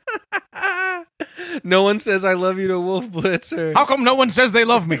 No one says I love you to Wolf Blitzer. How come no one says they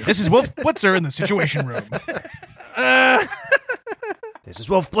love me? This is Wolf Blitzer in the Situation Room. This is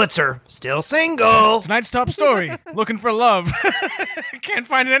Wolf Blitzer, still single. Tonight's top story: looking for love. Can't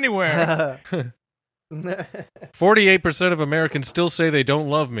find it anywhere. 48% of Americans still say they don't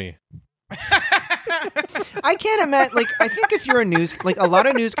love me. I can't imagine. Like, I think if you're a a lot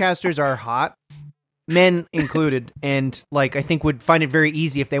of newscasters are hot, men included, and like I think would find it very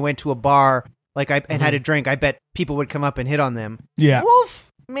easy if they went to a bar, and had a drink. I bet people would come up and hit on them. Yeah. Wolf,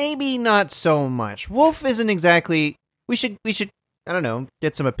 maybe not so much. Wolf isn't exactly. We should. I don't know.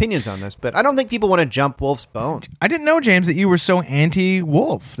 Get some opinions on this, but I don't think people want to jump Wolf's bone. I didn't know, James, that you were so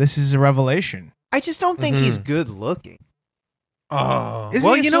anti-Wolf. This is a revelation. I just don't think he's good looking. Oh, Isn't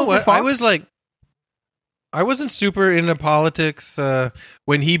well, he a you know silver what? fox? I wasn't super into politics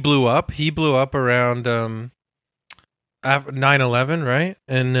when he blew up. He blew up around 9/11, right?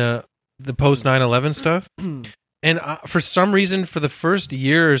 And the post 9/11 stuff. And for some reason, for the first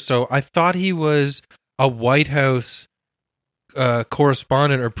year or so, I thought he was a White House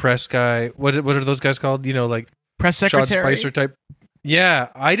correspondent or press guy. What are those guys called? You know, like Press Sean secretary. Spicer type. Yeah,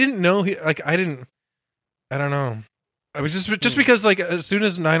 I didn't know. I don't know. I was just because like as soon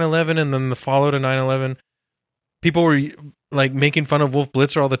as 9/11 and then the follow to 9/11, people were like making fun of Wolf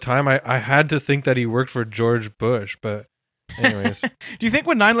Blitzer all the time. I had to think that he worked for George Bush, but anyways. Do you think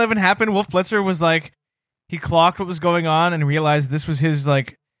when 9/11 happened, Wolf Blitzer was like, he clocked what was going on and realized this was his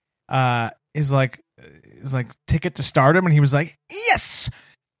ticket to stardom, and he was like, yes,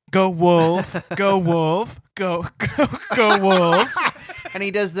 go Wolf, go Wolf, go Wolf. And he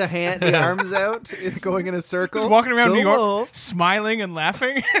does the arms out, going in a circle. Just walking around Go New York, Wolf. smiling and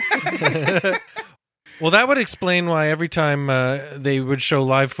laughing. Well, that would explain why every time they would show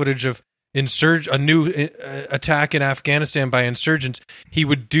live footage of a new attack in Afghanistan by insurgents, he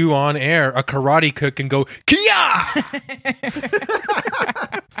would do on air a karate kick and go Kia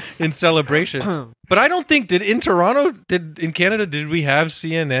in celebration. But I don't think in Canada did we have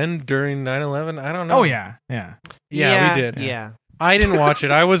CNN during 9/11? I don't know. Oh yeah. Yeah, we did. Yeah. I didn't watch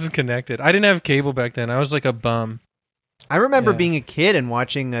it. I wasn't connected. I didn't have cable back then. I was like a bum. I remember Yeah. being a kid and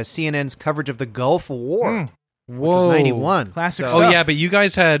watching CNN's coverage of the Gulf War, which Whoa. was 91. Classic Oh stuff. yeah, but you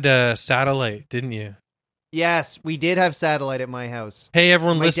guys had satellite, didn't you? Yes, we did have satellite at my house. Hey,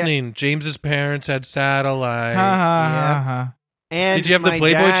 everyone My listening, James's parents had satellite. Ha, ha, Yeah. ha, ha. And Did you have the my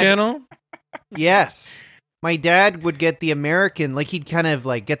Playboy dad- channel? Yes. My dad would get the American, like he'd kind of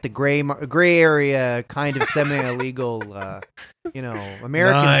like get the gray area kind of semi-illegal,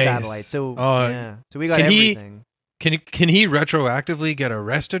 American Nice. satellite. So, Oh, yeah. So we got can he- everything. Can he retroactively get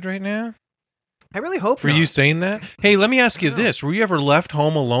arrested right now I really hope for not. you saying that? Hey, let me ask you No. this: were you ever left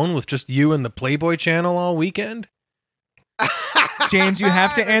home alone with just you and the Playboy channel all weekend? James, you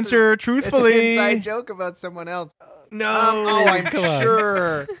have to That's answer It's an truthfully. inside joke about someone else. No. I'm Come on.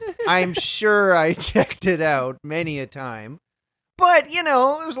 sure. I'm sure I checked it out many a time. But, there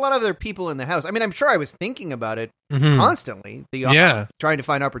was a lot of other people in the house. I mean, I'm sure I was thinking about it Mhm. constantly. Yeah. Trying to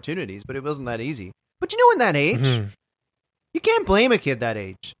find opportunities, but it wasn't that easy. But in that age, Mhm. you can't blame a kid that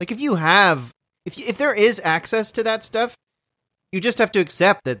age. Like, if there is access to that stuff, you just have to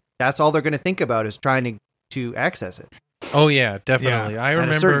accept that that's all they're going to think about is trying to access it. Oh yeah, definitely. I At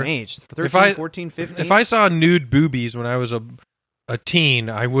a certain remember age, 13, if I- 14, 15. if I saw nude boobies when I was a teen,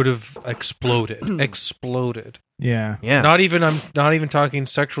 I would have exploded. Exploded. Yeah. yeah. I'm not even talking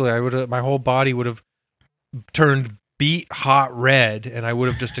sexually. My whole body would have turned beet hot red, and I would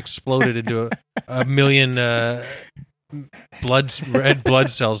have just exploded into a million red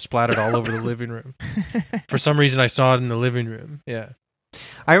blood cells splattered all over the living room. For some reason, I saw it in the living room. Yeah.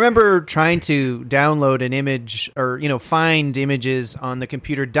 I remember trying to download an image or, find images on the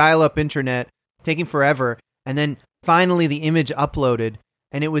computer, dial up internet, taking forever. And then finally the image uploaded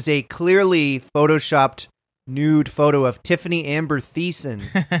and it was a clearly photoshopped nude photo of Tiffany Amber Thiessen,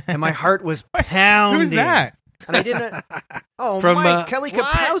 and my heart was pounding. Who's that? And I didn't. Oh, From, Mike, Kelly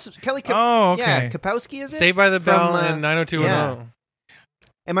Kapowski. Oh, okay. Yeah, Kapowski is it? Saved by the Bell From, and 90210.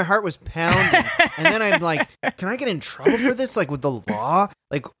 And my heart was pounding. And then I'm like, can I get in trouble for this? Like with the law?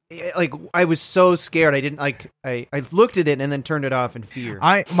 Like I was so scared. I didn't I looked at it and then turned it off in fear.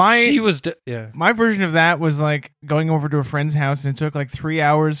 She was, yeah. My version of that was like going over to a friend's house, and it took like 3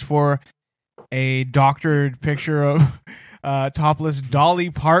 hours for a doctored picture of topless Dolly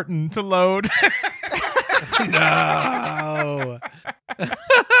Parton to load. No.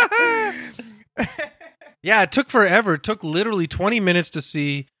 Yeah, it took forever. It took literally 20 minutes to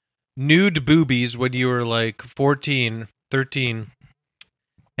see nude boobies when you were like 14, 13.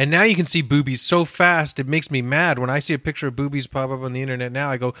 And now you can see boobies so fast, it makes me mad. When I see a picture of boobies pop up on the internet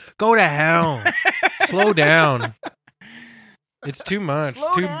now, I go to hell. Slow down. It's too much.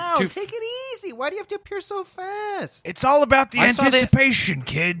 Slow down. Take it easy. Why do you have to appear so fast? It's all about the I saw that- anticipation,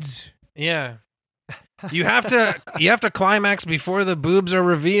 kids. Yeah. You have to climax before the boobs are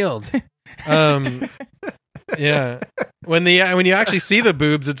revealed. Yeah. When you actually see the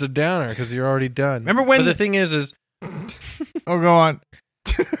boobs, it's a downer because you're already done. Remember when But the thing is Oh, go on.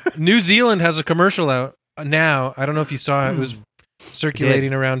 New Zealand has a commercial out now. I don't know if you saw it. It was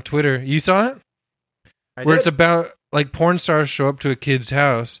circulating around Twitter. You saw it? Where it's about like porn stars show up to a kid's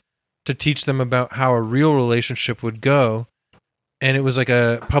house to teach them about how a real relationship would go. And it was like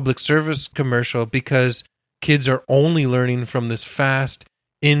a public service commercial because kids are only learning from this fast,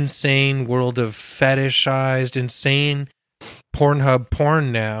 insane world of fetishized, insane Pornhub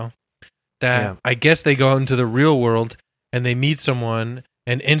porn now that I guess they go out into the real world and they meet someone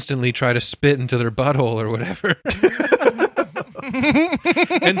and instantly try to spit into their butthole or whatever.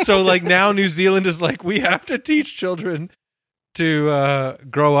 And so like now New Zealand is like, we have to teach children to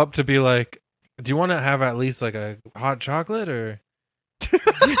grow up to be like, do you want to have at least like a hot chocolate or...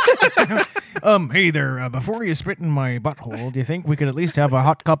 Hey there, before you spit in my butthole, do you think we could at least have a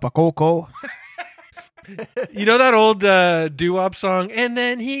hot cup of cocoa? You know that old doo-wop song, and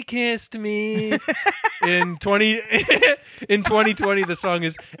then he kissed me? In 2020, the song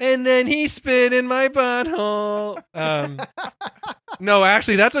is, and then he spit in my butthole. No,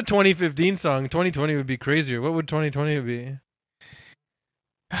 actually, that's a 2015 song. 2020 would be crazier. What would 2020 be?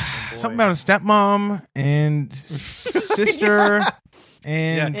 Something about a stepmom and sister.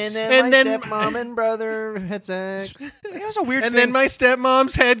 And And then And my then- stepmom and brother had sex. it was a weird And thing. then my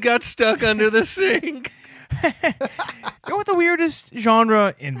stepmom's head got stuck under the sink. You know what the weirdest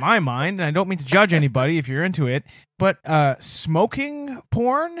genre in my mind, and I don't mean to judge anybody if you're into it, but smoking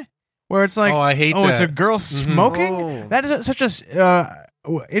porn, where it's like, Oh, I hate it's a that. girl smoking. Oh. That is such a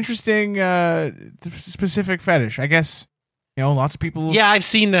interesting specific fetish. I guess lots of people. Yeah, I've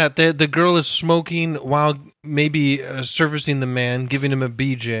seen that. The girl is smoking while maybe servicing the man, giving him a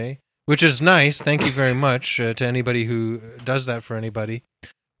BJ, which is nice. Thank you very much to anybody who does that for anybody.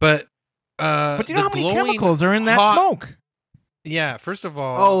 But But do you know how many chemicals are in that smoke? Yeah, first of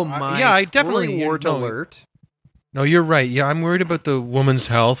all, Oh my! I definitely wart no, alert. No, you're right. Yeah, I'm worried about the woman's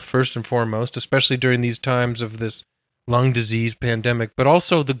health first and foremost, especially during these times of this lung disease pandemic. But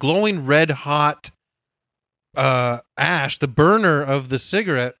also the glowing red hot ash, the burner of the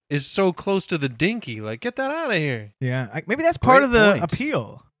cigarette, is so close to the dinky. Like, get that out of here. Yeah, maybe that's part Great of the point.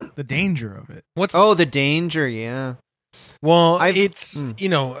 appeal, the danger of it. What's Oh, the danger! Yeah. well? I've- It's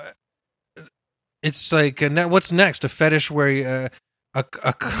it's like what's next? A fetish where a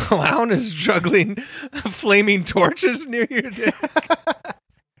clown is juggling flaming torches near your dick.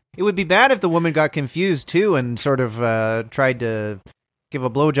 It would be bad if the woman got confused too and sort of tried to give a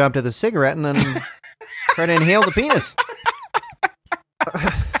blowjob to the cigarette and then try to inhale the penis.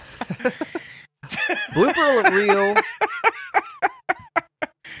 Blooper reel.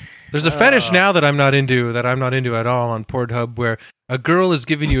 There's a fetish now that I'm not into at all on Pornhub, where a girl is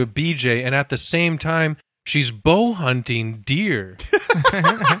giving you a BJ and at the same time she's bow hunting deer.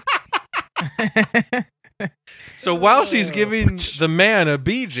 So while she's giving the man a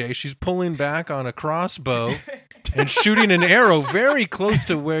BJ, she's pulling back on a crossbow and shooting an arrow very close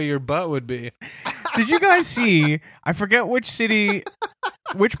to where your butt would be. Did you guys see? I forget which city,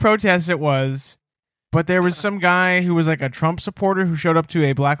 which protest it was, but there was some guy who was like a Trump supporter who showed up to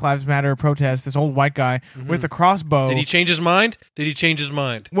a Black Lives Matter protest. This old white guy with a crossbow. Did he change his mind?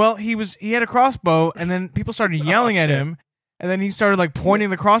 Well, he had a crossbow, and then people started yelling at him, and then he started like pointing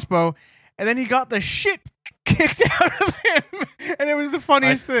the crossbow, and then he got the shit kicked out of him, and it was the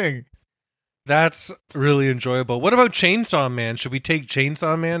funniest thing. That's really enjoyable. What about Chainsaw Man? Should we take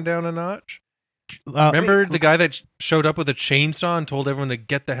Chainsaw Man down a notch? Remember the guy that showed up with a chainsaw and told everyone to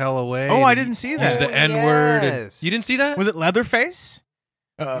get the hell away? Oh, I And didn't see he that. used the N-word. yes. You didn't see that? Was it Leatherface?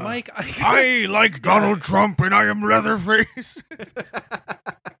 Mike, I like Donald Trump and I am Leatherface.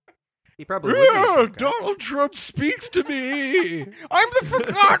 He probably would be a Trump guy. Donald Trump speaks to me. I'm the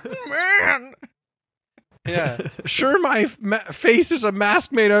forgotten man. Yeah, sure. My face is a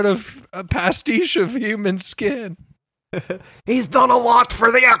mask made out of a pastiche of human skin. He's done a lot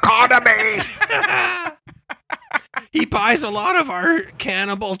for the economy. He buys a lot of our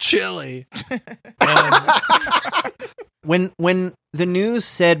cannibal chili. When the news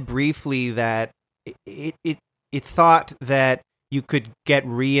said briefly that it thought that you could get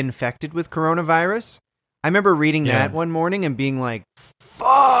reinfected with coronavirus, I remember reading that one morning and being like,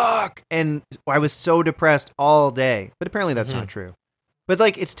 fuck! And I was so depressed all day. But apparently that's not true. But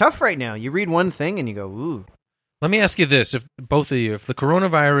like, it's tough right now. You read one thing and you go, ooh. Let me ask you this: if both of you, if the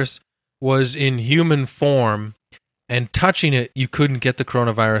coronavirus was in human form and touching it, you couldn't get the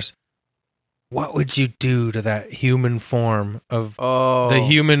coronavirus, what would you do to that human form of the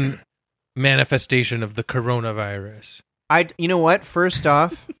human manifestation of the coronavirus? You know what? First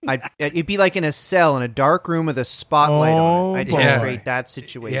off, it'd be like in a cell in a dark room with a spotlight on it. I'd boy. create that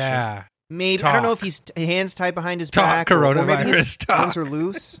situation. Yeah. Maybe I don't know if he's hands tied behind his Talk back, or maybe coronavirus, his talk. arms are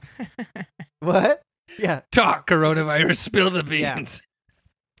loose. What? Yeah, Talk coronavirus, spill the beans.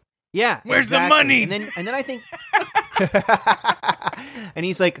 yeah. Where's the exactly. money? And then I think, and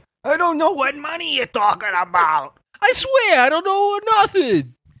he's like, I don't know what money you're talking about. I swear, I don't know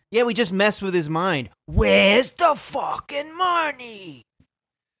nothing. Yeah, we just messed with his mind. Where's the fucking money?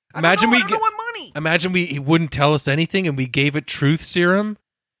 I don't know what money. Imagine he wouldn't tell us anything, and we gave it truth serum,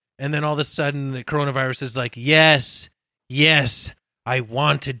 and then all of a sudden the coronavirus is like, yes, I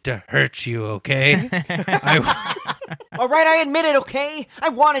wanted to hurt you, okay? All right, I admit it, okay? I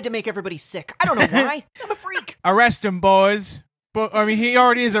wanted to make everybody sick. I don't know why. I'm a freak. Arrest him, boys. But I mean, he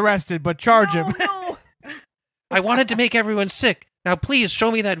already is arrested, but charge him. No. I wanted to make everyone sick. Now, please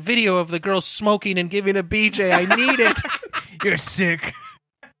show me that video of the girl smoking and giving a BJ. I need it. You're sick.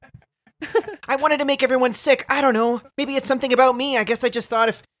 I wanted to make everyone sick. I don't know. Maybe it's something about me. I guess I just thought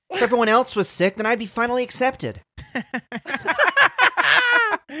if everyone else was sick, then I'd be finally accepted.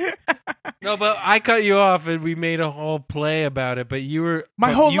 No, but I cut you off and we made a whole play about it. But you were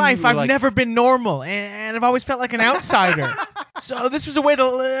My whole you life, were I've like, never been normal, and I've always felt like an outsider. So this was a way to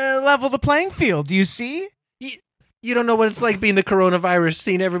level the playing field. Do you see? You don't know what it's like being the coronavirus,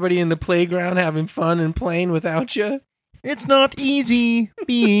 seeing everybody in the playground having fun and playing without you. It's not easy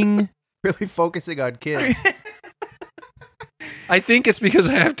being. Really focusing on kids. I think it's because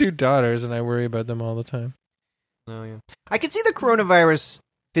I have 2 daughters and I worry about them all the time. Oh, yeah. I could see the coronavirus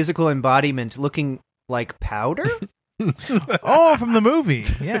physical embodiment looking like powder. Oh, from the movie.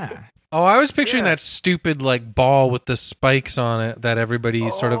 Yeah. Oh, I was picturing that stupid like ball with the spikes on it that everybody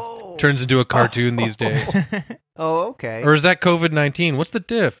sort of turns into a cartoon these days. Oh, okay. Or is that COVID-19? What's the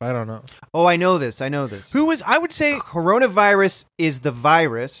diff? I don't know. Oh, I know this. Who was, I would say, Coronavirus is the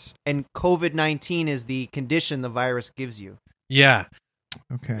virus, and COVID-19 is the condition the virus gives you. Yeah.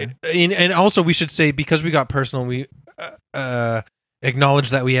 okay. And also we should say, because we got personal, we acknowledge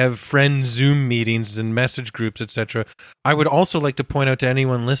that we have friend Zoom meetings and message groups, etc. I would also like to point out to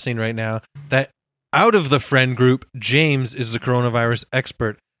anyone listening right now that out of the friend group, James is the coronavirus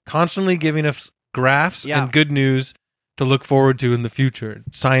expert, constantly giving us graphs and good news to look forward to in the future.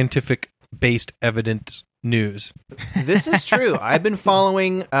 Scientific-based evidence news. This is true. I've been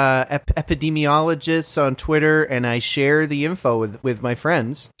following epidemiologists on Twitter, and I share the info with my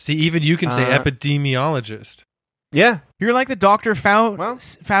friends. See, even you can say epidemiologist. Yeah. You're like the Dr.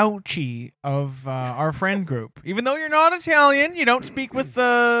 Fauci of our friend group. Even though you're not Italian, you don't speak with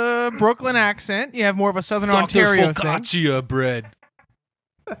the Brooklyn accent. You have more of a Southern Ontario thing. Focaccia bread.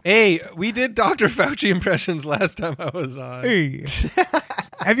 Hey, we did Dr. Fauci impressions last time I was on. Hey.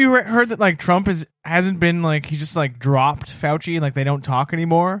 Have you heard that like Trump hasn't been like he just like dropped Fauci and like they don't talk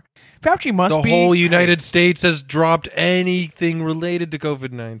anymore? Fauci must The be whole United States has dropped anything related to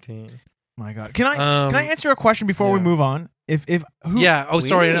COVID-19. My God, can I answer a question before we move on?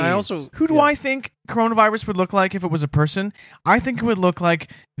 Sorry. And I also who do I think coronavirus would look like if it was a person? I think it would look like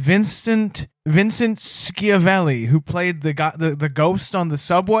Vincent Schiavelli, who played the ghost on the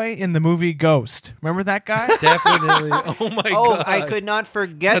subway in the movie Ghost. Remember that guy? Definitely. Oh my God. I could not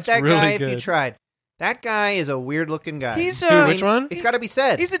forget That's that really guy good. if you tried. That guy is a weird-looking guy. He's which one? It's got to be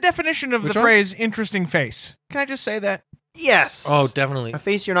said. He's the definition of Which the one? phrase "interesting face." Can I just say that? Yes. Oh, definitely. A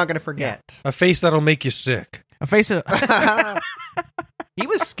face you're not going to forget. A face that'll make you sick. A face of. He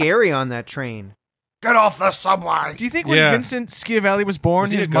was scary on that train. Get off the subway. Do you think when Yeah. Vincent Schiavelli was born,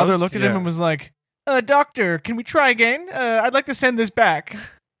 Was he his a mother ghost? looked at him Yeah. and was like, Doctor, can we try again? I'd like to send this back.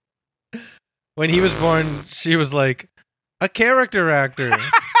 When he was born, she was like, a character actor.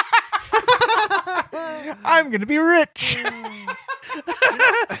 I'm going to be rich.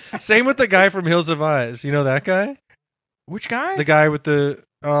 Same with the guy from Hills of Eyes. You know that guy? Which guy? The guy with the...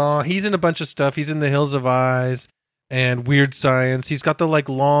 he's in a bunch of stuff. He's in the Hills of Eyes and Weird Science. He's got the like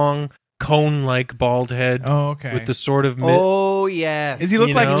long cone-like bald head. Oh, okay. With the sort of... Oh, yes. Does he look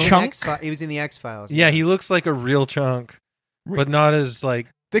You like know? Chunk? He was in the X-Files. Yeah, he looks like a real chunk, but not as like...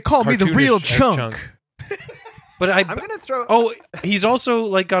 They call me the real cartoonish as Chunk. But I'm going to throw... Oh, he's also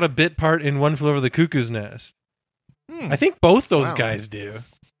like got a bit part in One Flew Over the Cuckoo's Nest. I think both those guys do.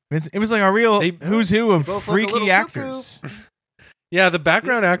 It was like a real who's who of both look a little freaky actors. Yeah, the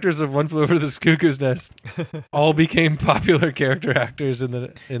background actors of One Flew Over the Cuckoo's Nest all became popular character actors in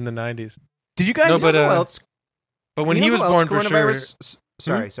the 90s. Did you guys? No, but who else? but when You he know was who else? born, for sure. Coronavirus-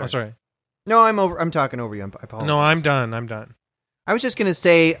 Sorry. Oh, sorry. No, I'm talking over you. I apologize. No, I'm done. I was just going to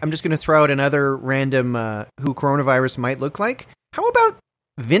say, I'm just going to throw out another random who coronavirus might look like. How about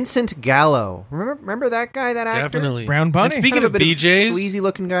Vincent Gallo? Remember that guy, that actor? Definitely. Brown Bunny. And speaking Kind of a bit BJs, sleazy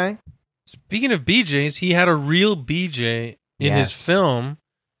looking guy. Speaking of BJs, he had a real BJ in his Yes. film,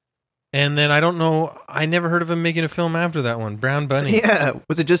 and then I don't know. I never heard of him making a film after that one. Brown Bunny. Yeah,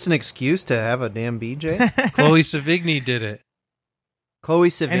 was it just an excuse to have a damn BJ? Chloe Sevigny did it. Chloe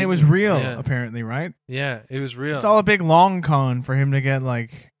Sevigny. And it was real, Yeah. apparently, right? Yeah, it was real. It's all a big long con for him to get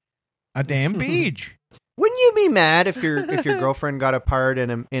like a damn beach. Wouldn't you be mad if your girlfriend got a part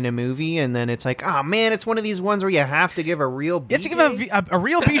in a movie and then it's like, oh man, it's one of these ones where you have to give a real BJ? You have to give a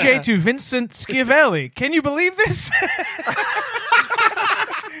real BJ to Vincent Schiavelli. Can you believe this?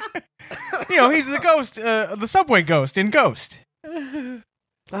 He's the ghost, the subway ghost in Ghost.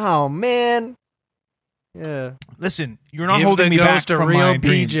 Oh man. Yeah. Listen, you're not Give holding the me back ghost a from real my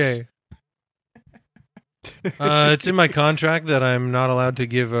dreams. BJ. It's in my contract that I'm not allowed to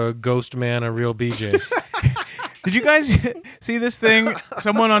give a ghost man a real BJ. Did you guys see this thing?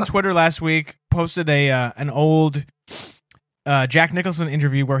 Someone on Twitter last week posted an old Jack Nicholson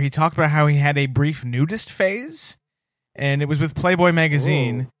interview where he talked about how he had a brief nudist phase, and it was with Playboy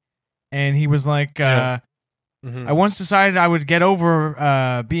magazine. Ooh. And he was like, Mhm. I once decided I would get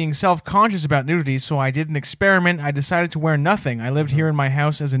over being self-conscious about nudity, so I did an experiment. I decided to wear nothing. I lived here in my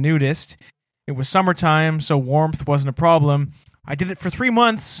house as a nudist. It was summertime, so warmth wasn't a problem. I did it for 3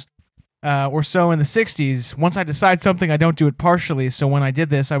 months or so in the 60s. Once I decide something, I don't do it partially, so when I did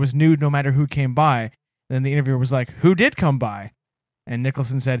this, I was nude no matter who came by. And then the interviewer was like, who did come by? And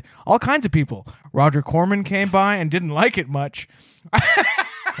Nicholson said, all kinds of people. Roger Corman came by and didn't like it much.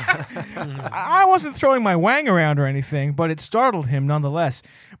 I wasn't throwing my wang around or anything, but it startled him nonetheless.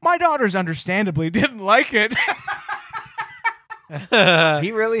 My daughters understandably didn't like it.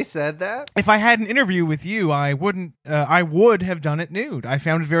 He really said that? If I had an interview with you, I would have done it nude. I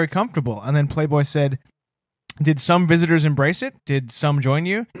found it very comfortable. And then Playboy said, did some visitors embrace it? Did some join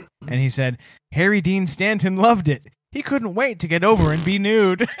you? And he said, Harry Dean Stanton loved it. He couldn't wait to get over and be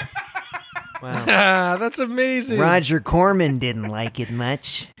nude. Wow. That's amazing. Roger Corman didn't like it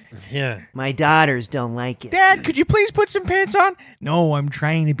much. Yeah. My daughters don't like it. Dad, could you please put some pants on? No, I'm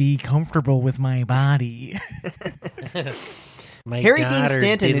trying to be comfortable with my body. My Harry Dean daughters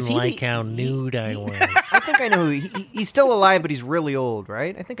Stanton, didn't is he like the- how nude I was. I think I know who he's still alive, but he's really old,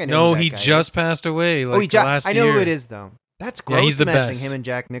 right? I think I know. No, who that he guy just is. passed away. Like he the last I know year. who it is, though. That's Yeah, gross. he's the imagining best. him and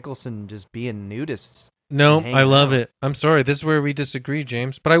Jack Nicholson just being nudists. No, hanging I love out. it. I'm sorry. This is where we disagree,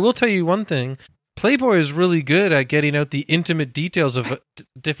 James. But I will tell you one thing. Playboy is really good at getting out the intimate details of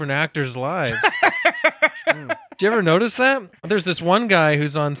different actors' lives. Do you ever notice that? There's this one guy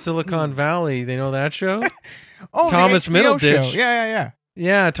who's on Silicon Valley. They know that show? Oh, Thomas the HBO show. Middleditch. Yeah.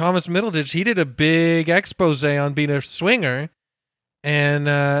 Yeah, Thomas Middleditch. He did a big expose on being a swinger, and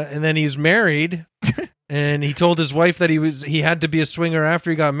then he's married, and he told his wife that he had to be a swinger after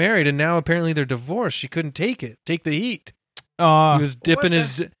he got married, and now apparently they're divorced. She couldn't take the heat. He was dipping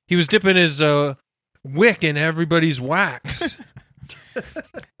his wick in everybody's wax.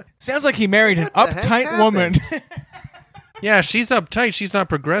 Sounds like he married an What the heck uptight woman. Yeah, she's uptight. She's not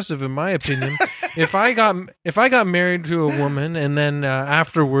progressive, in my opinion. If I got married to a woman and then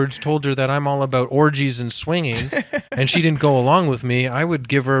afterwards told her that I'm all about orgies and swinging, and she didn't go along with me, I would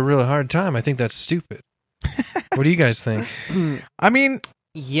give her a real hard time. I think that's stupid. What do you guys think? I mean,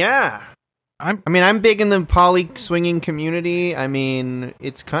 Yeah. I'm big in the poly swinging community. I mean,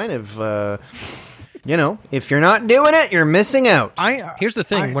 it's kind of, if you're not doing it, you're missing out. Here's the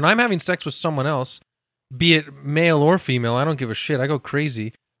thing: when I'm having sex with someone else, be it male or female, I don't give a shit. I go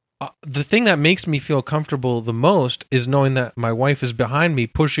crazy. The thing that makes me feel comfortable the most is knowing that my wife is behind me,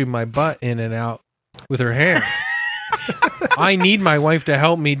 pushing my butt in and out with her hands. I need my wife to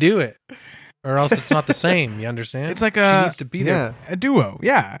help me do it, or else it's not the same. You understand? It's like she needs to be there. a duo.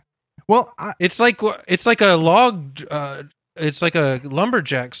 Yeah. Well, It's like a log. It's like a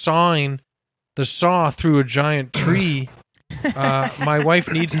lumberjack sawing the saw through a giant tree. My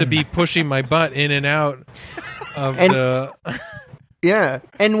wife needs to be pushing my butt in and out of the. Yeah.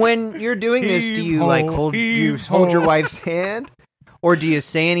 And when you're doing this, do you like hold your wife's hand, or do you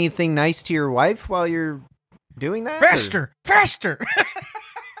say anything nice to your wife while you're doing that? faster.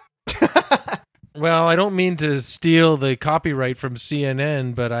 Well, I don't mean to steal the copyright from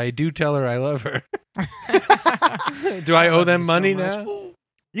CNN, but I do tell her I love her. Do I owe them money now?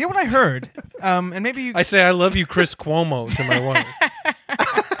 You know what I heard? And maybe you... I say I love you, Chris Cuomo, to my wife.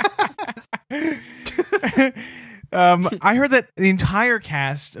 I heard that the entire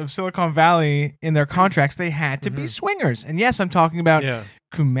cast of Silicon Valley, in their contracts, they had to be swingers. And yes, I'm talking about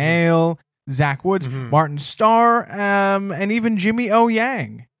Kumail, Zach Woods, Martin Starr, and even Jimmy O.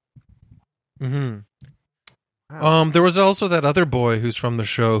 Yang. There was also that other boy who's from the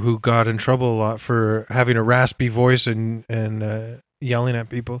show who got in trouble a lot for having a raspy voice and yelling at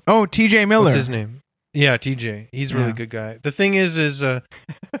people. Oh, TJ Miller. What's his name? Yeah, TJ. He's a really good guy. The thing is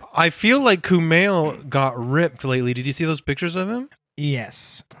I feel like Kumail got ripped lately. Did you see those pictures of him?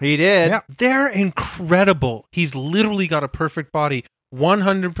 Yes. He did. Yep. They're incredible. He's literally got a perfect body.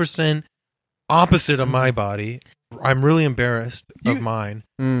 100% opposite of my body. I'm really embarrassed of mine.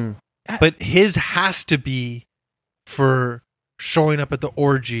 But his has to be for showing up at the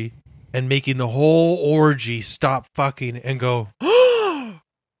orgy and making the whole orgy stop fucking and go, oh.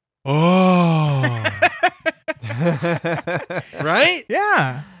 Right?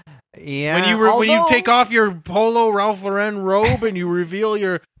 Yeah. Yeah. When you take off your polo Ralph Lauren robe and you reveal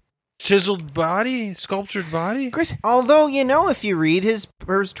your chiseled body, sculptured body. Chris, although, if you read his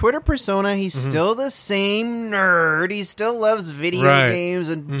Twitter persona, he's still the same nerd. He still loves video games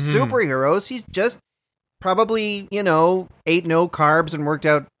and superheroes. He's just probably, ate no carbs and worked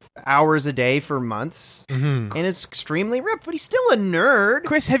out hours a day for months and is extremely ripped, but he's still a nerd.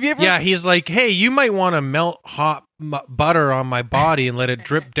 Chris, have you ever... Yeah, he's like, hey, you might want to melt hot butter on my body and let it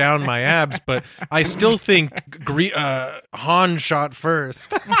drip down my abs, but I still think Han shot first.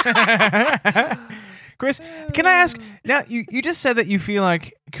 Chris, can I ask, now you just said that you feel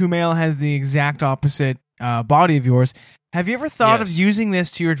like Kumail has the exact opposite body of yours. Have you ever thought of using this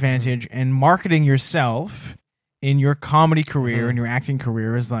to your advantage and marketing yourself in your comedy career and your acting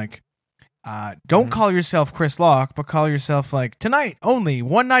career as like, don't call yourself Chris Locke, but call yourself like, tonight only,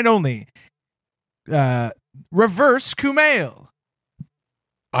 one night only, reverse Kumail.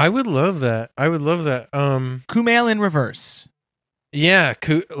 I would love that. Kumail in reverse. Yeah,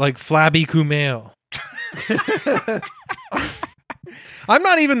 like flabby Kumail. I'm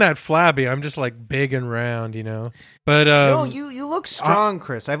not even that flabby. I'm just like big and round, But no, you look strong,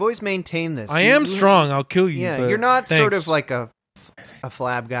 Chris. I've always maintained this. I am strong. I'll kill you. Yeah, you're not sort of like a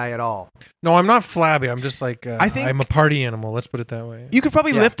flab guy at all. No, I'm not flabby. I'm just like I think I'm a party animal. Let's put it that way. You could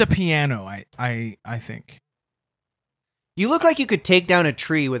probably lift a piano. I think. You look like you could take down a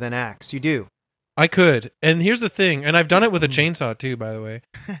tree with an axe. You do. I could. And here's the thing. And I've done it with a chainsaw too, by the way.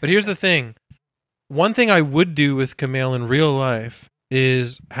 But here's the thing. One thing I would do with Kumail in real life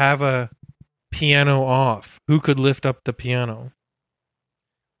is have a piano off. Who could lift up the piano?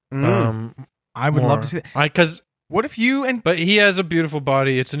 I would love to see that. Because what if you and... But he has a beautiful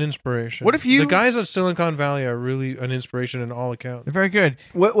body. It's an inspiration. What if you... The guys at Silicon Valley are really an inspiration in all accounts. They're very good.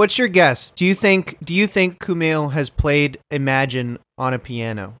 What's your guess? Do you think Kumail has played Imagine on a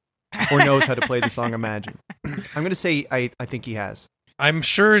piano or knows how to play the song Imagine? I'm going to say I think he has. I'm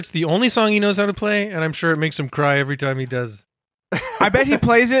sure it's the only song he knows how to play, and I'm sure it makes him cry every time he does. I bet he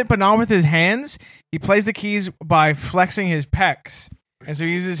plays it, but not with his hands. He plays the keys by flexing his pecs, and so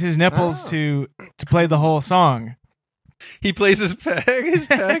he uses his nipples to play the whole song. He plays his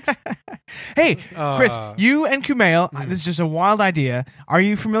pecs. Hey, Chris, you and Kumail, this is just a wild idea. Are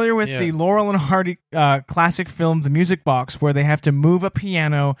you familiar with the Laurel and Hardy classic film, The Music Box, where they have to move a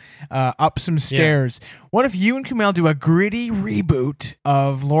piano up some stairs? Yeah. What if you and Kumail do a gritty reboot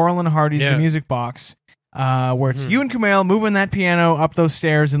of Laurel and Hardy's The Music Box, where it's you and Kumail moving that piano up those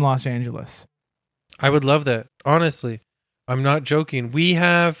stairs in Los Angeles? I would love that. Honestly, I'm not joking. We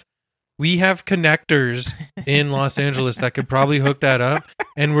have connectors in Los Angeles that could probably hook that up,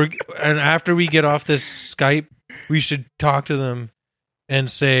 and after we get off this Skype, we should talk to them and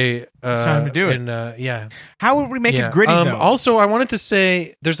say it's time to do it. And how would we make it gritty? Though? Also, I wanted to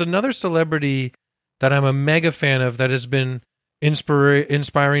say there's another celebrity that I'm a mega fan of that has been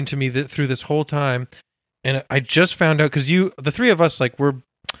inspiring to me through this whole time, and I just found out because the three of us, like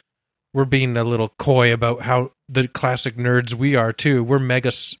we're being a little coy about how the classic nerds we are too. We're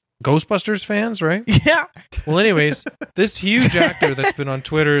mega Ghostbusters fans, right? Yeah. Well, anyways, this huge actor that's been on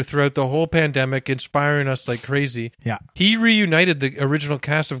Twitter throughout the whole pandemic, inspiring us like crazy. Yeah. He reunited the original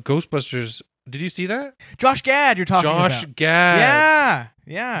cast of Ghostbusters. Did you see that? Josh Gad, you're talking about. Josh Gad. Yeah.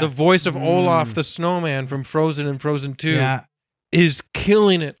 Yeah. The voice of Olaf the Snowman from Frozen and Frozen 2 Yeah. is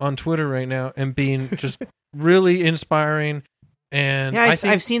killing it on Twitter right now and being just really inspiring. And Yeah, I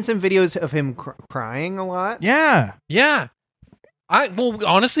think, I've seen some videos of him crying a lot. Yeah. yeah. Well,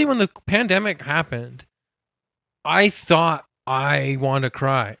 honestly, when the pandemic happened, I thought I want to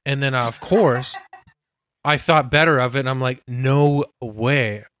cry. And then, of course, I thought better of it. And I'm like, no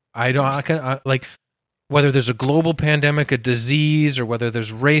way. Like, whether there's a global pandemic, a disease, or whether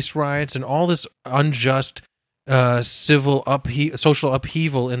there's race riots and all this unjust social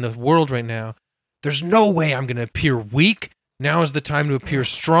upheaval in the world right now, there's no way I'm going to appear weak. Now is the time to appear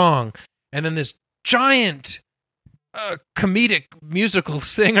strong. And then this giant comedic musical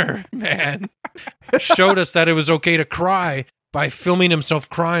singer, man, showed us that it was okay to cry by filming himself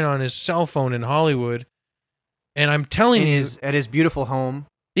crying on his cell phone in Hollywood. And I'm telling you, at his beautiful home.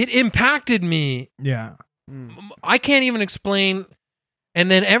 it impacted me. Yeah. I can't even explain. And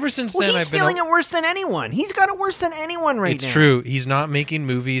then ever since Well, then, he's I've been feeling it worse than anyone. He's got it worse than anyone right It's now. true. He's not making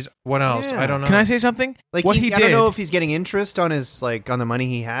movies. What else? Yeah. I don't know. Can I say something? Like what I did? don't know if he's getting interest on his on the money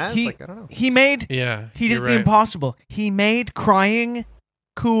he has. He, I don't know. he made. Yeah, He did you're the right. impossible. He made crying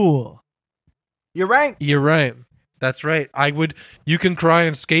cool. You're right. You're right. That's right. You can cry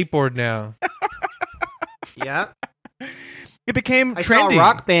and skateboard now. Yeah. It became I trendy. saw a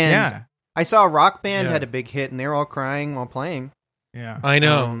rock band. Yeah. I saw a rock band Yeah. had a big hit, and they were all crying while playing. Yeah. I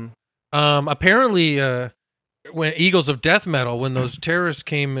know. Apparently, when Eagles of Death Metal, when those terrorists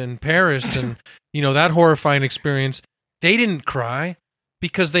came in Paris and, that horrifying experience, they didn't cry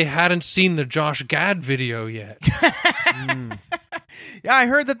because they hadn't seen the Josh Gad video yet. Yeah, I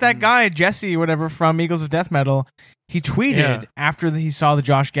heard that guy, Jesse, whatever, from Eagles of Death Metal, he tweeted after he saw the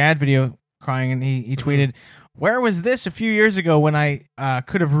Josh Gad video crying, and he tweeted, "Where was this a few years ago when I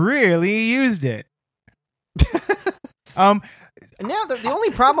could have really used it?" Now, the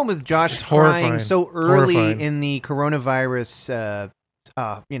only problem with Josh It's horrifying. crying so early Horrifying. in the coronavirus,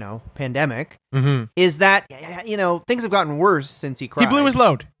 pandemic, Mm-hmm. is that things have gotten worse since he cried. He blew his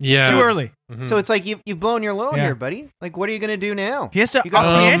load. Yeah. Too early. Mhm. So it's like you've blown your load Yeah. here, buddy. Like, what are you going to do now? He has to You got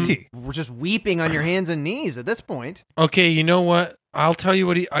up the Um, ante. We're just weeping on your hands and knees at this point. Okay, you know what? I'll tell you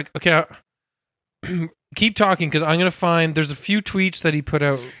what keep talking because I'm going to find there's a few tweets that he put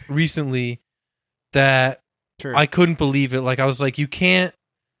out recently that Sure. I couldn't believe it. Like, I was like, you can't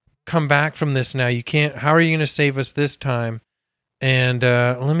come back from this now. You can't. How are you going to save us this time? And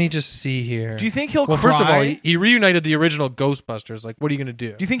let me just see here. Do you think he'll well, cry? first of all, he reunited the original Ghostbusters. Like, what are you going to do?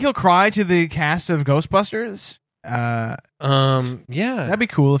 Do you think he'll cry to the cast of Ghostbusters? Yeah. That'd be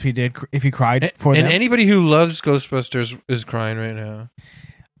cool if he did. If he cried for And them. anybody who loves Ghostbusters is crying right now.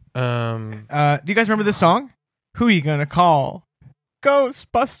 Do you guys remember this song? Who you gonna call?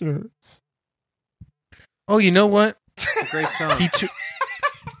 Ghostbusters. Oh, you know what? Great song.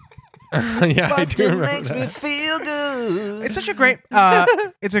 Yeah, I do Bustin' remember makes me that. feel good. It's such a great.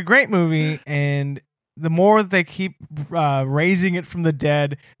 It's a great movie, and the more that they keep raising it from the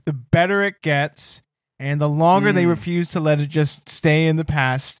dead, the better it gets, and the longer they refuse to let it just stay in the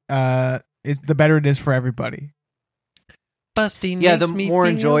past, the better it is for everybody. Busting Yeah, the makes me more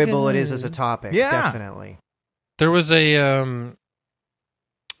feel enjoyable it good. is as a topic. Yeah. Definitely. There was a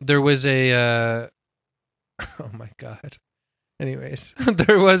oh my god. Anyways,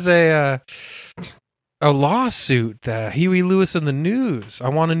 there was a lawsuit that Huey Lewis and the News. I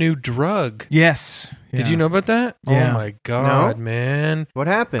want a new drug. Yes. Did you know about that? Yeah. Oh my god, No? man. What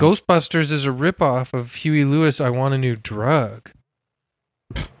happened? Ghostbusters is a ripoff of Huey Lewis. I want a new drug.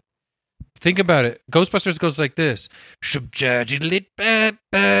 Think about it. Ghostbusters goes like this.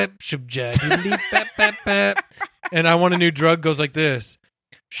 And I want a new drug goes like this.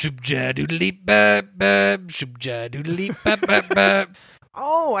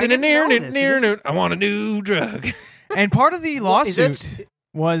 Oh, I didn't know this. I want a new drug. And part of the Well, is lawsuit it-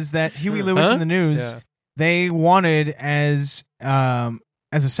 was that Huey Lewis Huh? and the News, Yeah. they wanted as a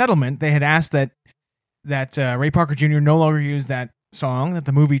settlement, they had asked that Ray Parker Jr. no longer use that song, that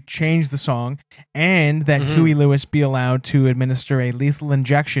the movie changed the song, and that Mhm. Huey Lewis be allowed to administer a lethal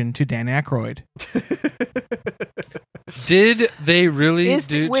injection to Dan Aykroyd. Did they really Wait a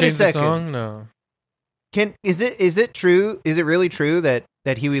change the second. song? No. Is it true? Is it really true that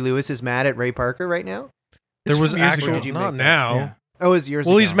Huey Lewis is mad at Ray Parker right now? There was years actual ago. Did you not make that? now. Yeah. Oh, it was years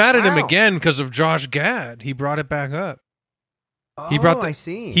Well, ago. he's mad at him Wow. again because of Josh Gad. He brought it back up. He brought I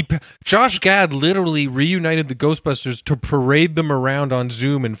see. Josh Gad literally reunited the Ghostbusters to parade them around on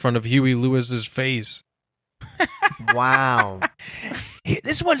Zoom in front of Huey Lewis's face. Wow. Here,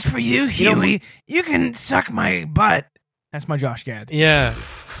 this one's for you, Huey. You can suck my butt. That's my Josh Gad. Yeah.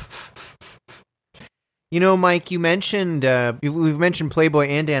 You know, Mike, you mentioned we've mentioned Playboy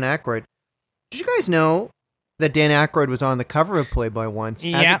and Dan Aykroyd. Did you guys know that Dan Aykroyd was on the cover of Playboy once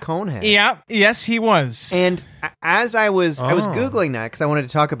as a conehead? Yeah. Yes, he was. And as I was Googling that because I wanted to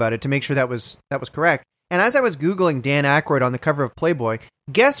talk about it to make sure that was correct. And as I was Googling Dan Aykroyd on the cover of Playboy,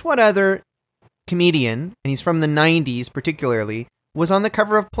 guess what other comedian, and he's from the 90s particularly, was on the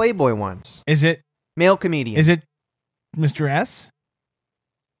cover of Playboy once? Is it male comedian? Is it Mr. S?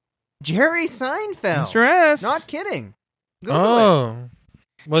 Jerry Seinfeld. Mr. S. Not kidding. Google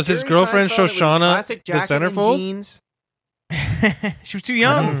it. Was his Jerry girlfriend Seinfeld, it was Shoshana classic the jacket and centerfold? jeans. She was too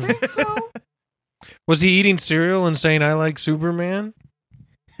young. I don't think so. Was he eating cereal and saying "I like Superman"?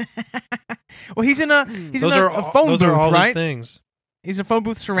 Well, he's in a phone those booth, are all right? his things. He's in a phone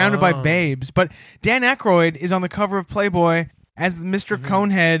booth surrounded by Oh. babes. But Dan Aykroyd is on the cover of Playboy as Mr.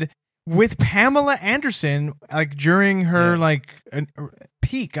 Conehead with Pamela Anderson, like during her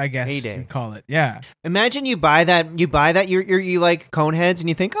peak, I guess Heyday. you'd call it. Yeah. Imagine you buy that. You like Coneheads, and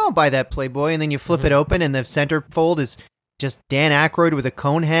you think, "Oh, I'll buy that Playboy," and then you flip it open, and the centerfold is just Dan Aykroyd with a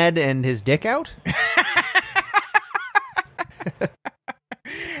cone head and his dick out.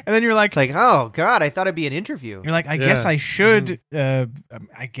 And then you're like, It's like, oh God, I thought it'd be an interview. you're like, I guess I should.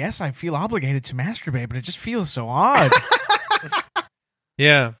 I guess I feel obligated to masturbate, but it just feels so odd.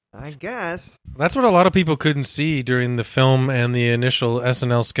 Yeah. I guess. That's what a lot of people couldn't see during the film and the initial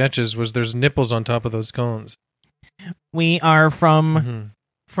SNL sketches was there's nipples on top of those cones. We are from Mm-hmm.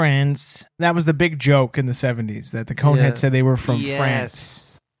 France. That was the big joke in the 70s, that the Conehead Yeah. said they were from Yes.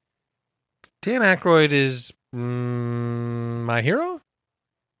 France. Dan Aykroyd is my hero?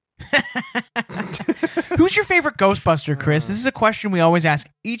 Who's your favorite Ghostbuster, Chris? This is a question we always ask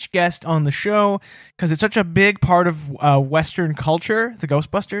each guest on the show because it's such a big part of Western culture, the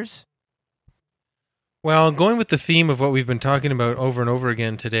Ghostbusters. Well, going with the theme of what we've been talking about over and over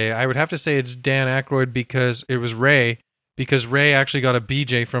again today, I would have to say it's Dan Aykroyd because Ray actually got a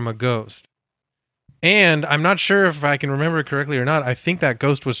BJ from a ghost. And I'm not sure if I can remember it correctly or not. I think that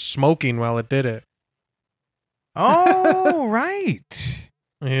ghost was smoking while it did it. Oh, right.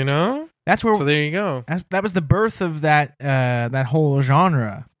 You know? That's where. So there you go. That was the birth of that whole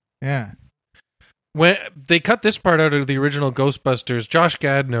genre. Yeah. When they cut this part out of the original Ghostbusters, Josh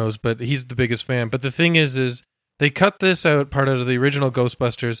Gad knows, but he's the biggest fan. But the thing is they cut this part out of the original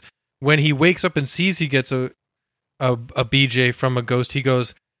Ghostbusters. When he wakes up and sees he gets a BJ from a ghost, he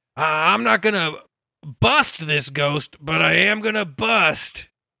goes, "I'm not gonna bust this ghost, but I am gonna bust."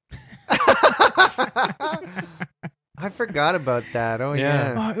 I forgot about that. Oh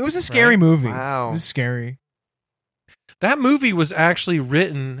Yeah. yeah. Oh, it was a scary movie. Wow. It was scary. That movie was actually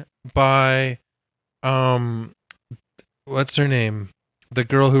written by, what's her name? The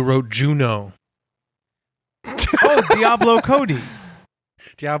girl who wrote Juno. Oh, Diablo Cody.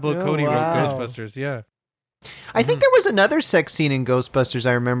 Diablo Oh, Cody wow. wrote Ghostbusters, yeah. I think there was another sex scene in Ghostbusters.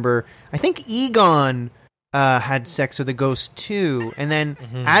 I remember. I think Egon had sex with a ghost too, and then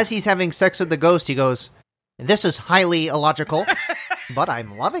as he's having sex with the ghost, he goes, "This is highly illogical, but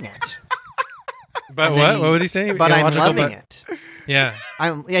I'm loving it." But And then what? What would he say? But I'm Illogical, loving but- it. Yeah.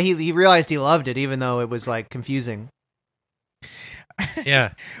 He realized he loved it, even though it was like confusing.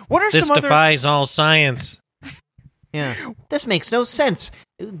 Yeah. What are This some other? defies all science. Yeah, this makes no sense.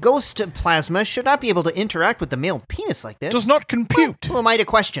 Ghost plasma should not be able to interact with the male penis like this. Does not compute. Who am I to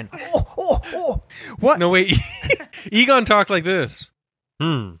question? Oh. What? No, wait. Egon talked like this.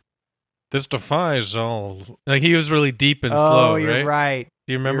 This defies all. Like, he was really deep and slow, you're right.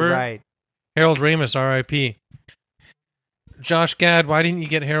 Do you remember? You're right. Harold Ramis, R.I.P. Josh Gad, why didn't you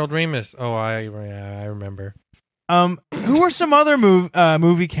get Harold Ramis? Oh, I remember. Who are some other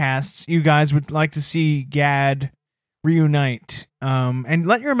movie casts you guys would like to see Gad reunite? And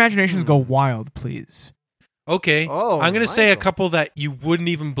let your imaginations go wild, please. Okay. Oh, I'm going to say a Michael. couple that you wouldn't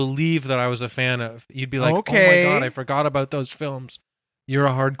even believe that I was a fan of. You'd be like, Okay. oh my God, I forgot about those films. You're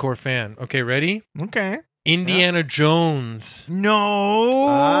a hardcore fan. Okay, ready? Okay. Indiana Jones.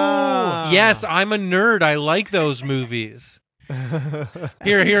 No. Yes, I'm a nerd. I like those movies.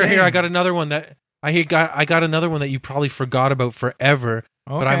 Here. I got another one that I got another one that you probably forgot about forever.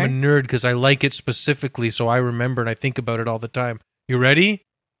 But I'm a nerd because I like it specifically, so I remember and I think about it all the time. You ready?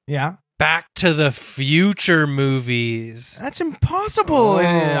 Yeah. Back to the Future movies. That's impossible,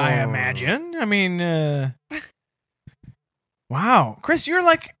 I imagine. I mean, wow, Chris, you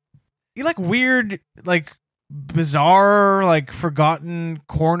like weird, like bizarre, like forgotten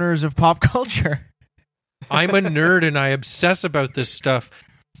corners of pop culture. I'm a nerd and I obsess about this stuff.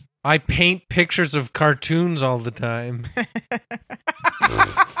 I paint pictures of cartoons all the time.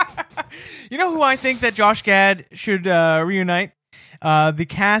 You know who I think that Josh Gad should reunite? The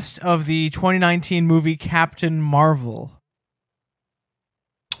cast of the 2019 movie Captain Marvel.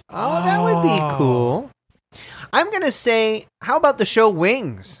 Oh, that would be cool. I'm going to say, how about the show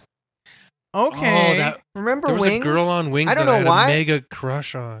Wings? Okay. Oh, that, Remember there was Wings? a girl on Wings I don't that I know had why. a mega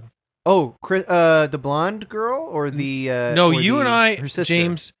crush on. Oh, the blonde girl or the No, or you the- and I, her sister?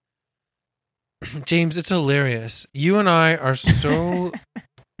 James, it's hilarious. You and I are so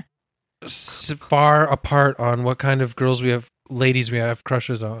far apart on what kind of ladies we have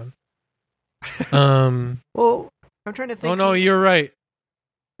crushes on. Well, I'm trying to think. Oh no, you're right.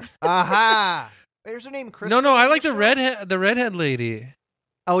 Aha! Where's her name? Kristen No, I on like the the show? redhead lady.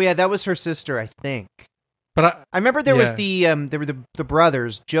 Oh yeah, that was her sister, I think. But I remember there was Yeah. there were the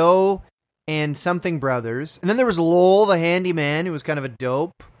brothers, Joe and something brothers, and then there was Lowell, the handyman, who was kind of a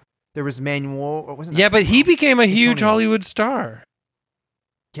dope. There was Manuel. What wasn't yeah, that? but he became a huge Antonio. Hollywood star.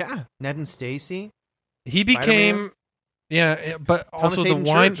 Yeah, Ned and Stacy. He became, but Thomas also the Hayden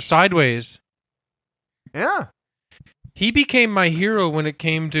wine Church. Sideways. Yeah. He became my hero when it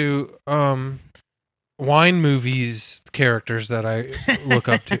came to wine movies characters that I look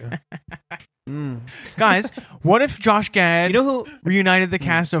up to. Mm. Guys, what if Josh Gad You know who? reunited the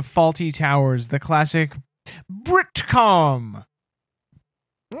cast of Faulty Towers, the classic Britcom?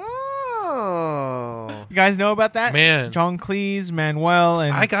 Oh. You guys know about that? Man, John Cleese, Manuel,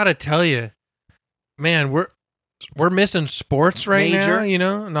 and I gotta tell you, man, we're missing sports right Major. now. You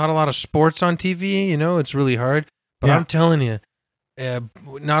know, not a lot of sports on TV. You know, it's really hard. But Yeah. I'm telling you,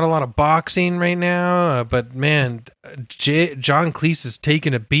 not a lot of boxing right now. But man, John Cleese is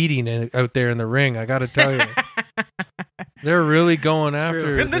taking a beating out there in the ring. I gotta tell you, they're really going It's after.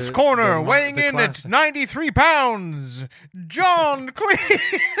 true. in this the- corner, the- weighing the in at classic. 93 pounds, John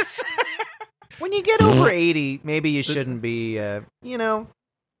Cleese. When you get over 80, maybe you shouldn't be,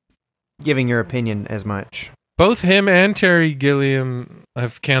 giving your opinion as much. Both him and Terry Gilliam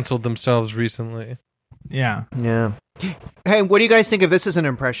have canceled themselves recently. Yeah. Yeah. Hey, what do you guys think of this as an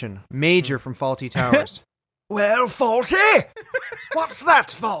impression? Major from Faulty Towers. Well, Faulty? What's that,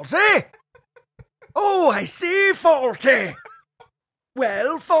 Faulty? Oh, I see, Faulty.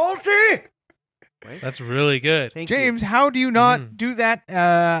 Well, Faulty? That's really good. Thank James, how do you not Mhm. do that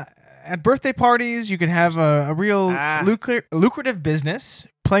at birthday parties? You can have a real Ah. lucrative business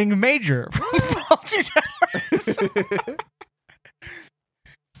playing Major from Faulty Towers. you.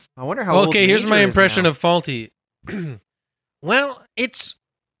 I wonder how old Okay, here's Major my is impression now. of Faulty. Well, it's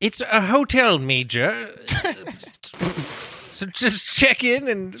a hotel, Major. So just check in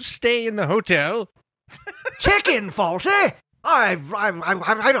and stay in the hotel. Check in, Faulty? I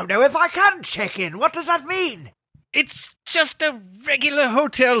don't know if I can check in. What does that mean? It's just a regular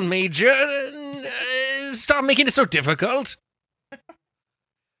hotel, Major. Stop making it so difficult.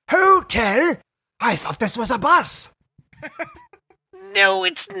 Hotel? I thought this was a bus. No,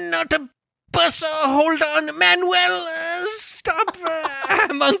 it's not a bus. Hold on, Manuel. Stop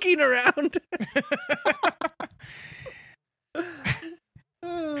monkeying around.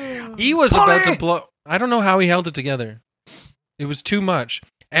 He was about to Polly! blow. I don't know how he held it together. It was too much.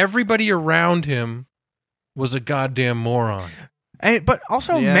 Everybody around him was a goddamn moron. But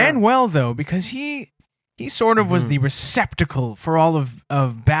also Yeah. Manuel, though, because he sort of was the receptacle for all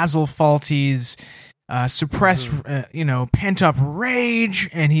of Basil Fawlty's suppressed, pent up rage,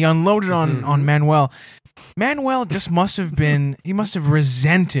 and he unloaded on Manuel. Manuel just must have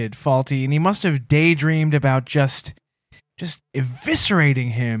resented Fawlty, and he must have daydreamed about just eviscerating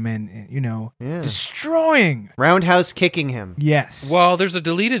him and Yeah. destroying. Roundhouse kicking him. Yes. Well, there's a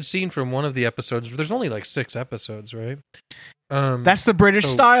deleted scene from one of the episodes. There's only like 6 episodes, right? That's the British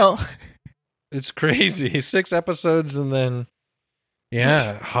so- style. It's crazy. 6 episodes and then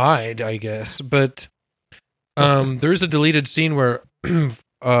hide, I guess. But there's a deleted scene where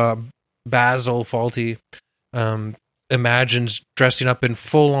Basil Fawlty imagines dressing up in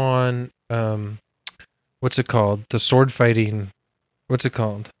full on what's it called? The sword fighting. What's it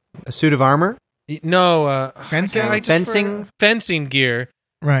called? A suit of armor? No, Fencing? fencing gear,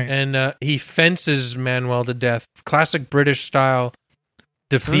 Right. and he fences Manuel to death. Classic British style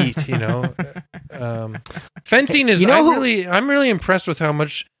defeat. Fencing is. You know I'm really impressed with how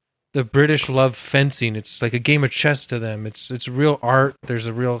much the British love fencing. It's like a game of chess to them. It's real art. There's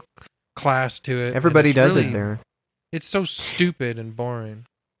a real class to it. and Everybody it's does really- it there. It's so stupid and boring.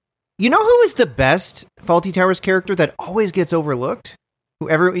 You know who is the best Faulty Towers character that always gets overlooked?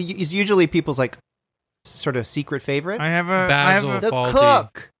 Whoever is usually people's like sort of secret favorite? I have a Basil. The Faulty.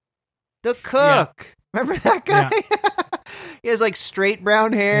 cook. The cook. Remember that guy? Yeah. He has like straight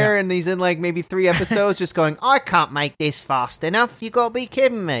brown hair, Yeah. and he's in like maybe 3 episodes, just going, "I can't make this fast enough. You gotta be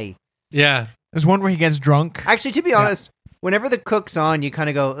kidding me." Yeah. There's one where he gets drunk. Actually, to be honest, whenever the cook's on, you kind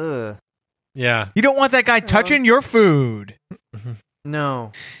of go, "Ugh, Yeah. You don't want that guy touching your food.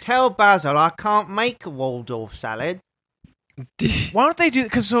 no." Tell Basil I can't make a Waldorf salad. Why don't they do?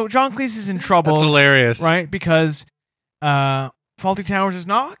 Because so John Cleese is in trouble, That's hilarious. right? Because Faulty Towers is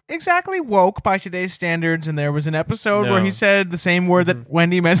not exactly woke by today's standards, and there was an episode where No. he said the same word that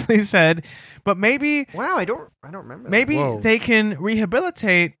Wendy Mesley said. But maybe Wow, I don't remember. maybe Whoa. they can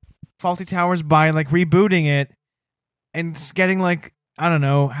rehabilitate Faulty Towers by like rebooting it and getting like, I don't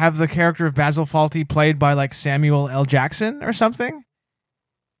know, have the character of Basil Fawlty played by like Samuel L. Jackson or something.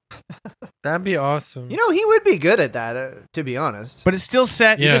 That'd be awesome. You know, he would be good at that, to be honest. But it's still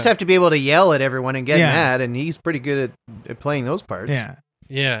set. Yeah. You just have to be able to yell at everyone and get Yeah. mad, and he's pretty good at playing those parts. Yeah.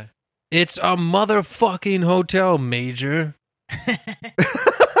 Yeah. It's a motherfucking hotel, Major.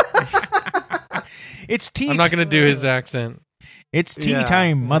 It's tea. I'm not going to do his accent. It's tea Yeah.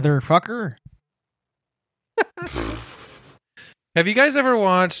 time, motherfucker. Have you guys ever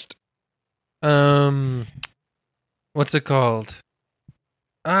watched what's it called?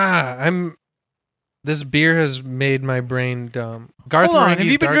 This beer has made my brain dumb. Garth Hold on, Marenghi's have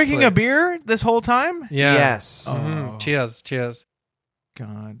you been Dark drinking a Place. beer this whole time? Yeah. Yes. Oh. Mhm. Cheers.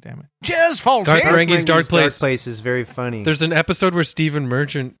 God damn it. Cheers, Fawlty. Garth Garth Marenghi's Dark Place. is very funny. There's an episode where Stephen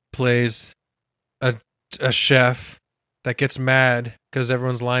Merchant plays a chef that gets mad because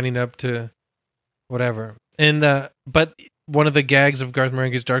everyone's lining up to whatever. And but one of the gags of Garth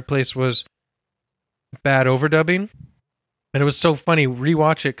Marenghi's Dark Place was bad overdubbing, and it was so funny.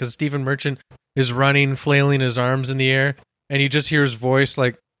 Rewatch it because Stephen Merchant is running, flailing his arms in the air, and you just hear his voice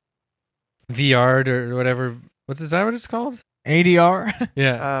like VR'd or whatever. Is that what it's called? ADR.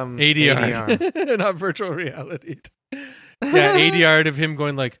 Yeah, ADR. ADR, not virtual reality. Yeah, ADR of him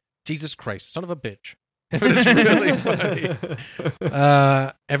going like, Jesus Christ, son of a bitch. It was really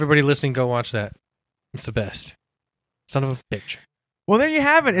funny. Everybody listening, go watch that. It's the best. Son of a bitch. Well, there you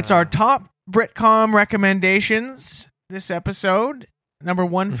have it. It's our top Britcom recommendations this episode, number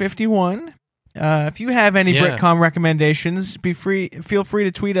 151. If you have any Yeah. Britcom recommendations, feel free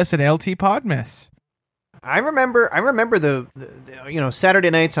to tweet us at LT Podmess. I remember the Saturday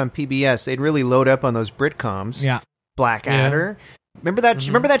nights on PBS, they'd really load up on those Britcoms. Yeah. Blackadder. Remember that?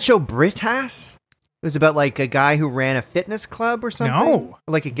 Remember that show Britass? It was about like a guy who ran a fitness club or something. No.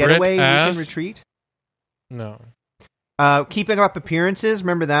 Like a getaway Britass? weekend retreat. No. Keeping Up Appearances.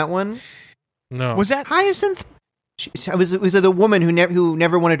 Remember that one? No. Was that? Hyacinth. It was the woman who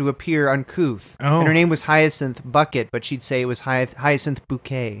never wanted to appear uncouth. Oh. And her name was Hyacinth Bucket, but she'd say it was Hyacinth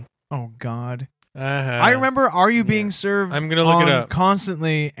Bouquet. Oh, God. Uh-huh. I remember Are You Being Served I'm gonna look it on up.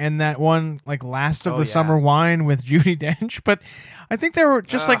 constantly, and that one, like, Last of Oh, the yeah. Summer Wine with Judi Dench. But I think there were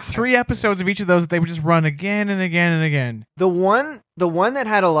just like 3 episodes of each of those that they would just run again and again and again. The one that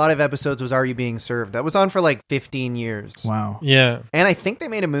had a lot of episodes was Are You Being Served? That was on for like 15 years. Wow. Yeah. And I think they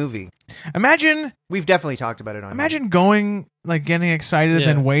made a movie. Imagine We've definitely talked about it on going, like, getting excited, Yeah.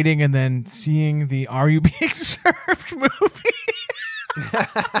 then waiting, and then seeing the Are You Being Served movie.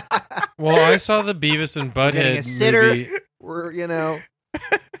 Well, I saw the Beavis and Getting a Butthead sitter. movie. We're,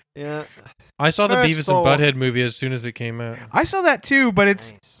 yeah. I saw the First Beavis of all- and Butthead movie as soon as it came out. I saw that too, but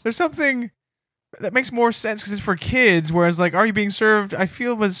Nice. there's something that makes more sense because it's for kids, whereas like Are You Being Served, I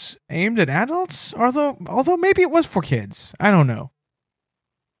feel was aimed at adults, although maybe it was for kids. I don't know.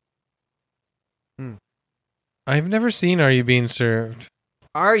 I've never seen Are You Being Served?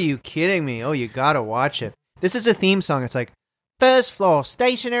 Are you kidding me? Oh, you gotta watch it. This is a theme song. It's like, first floor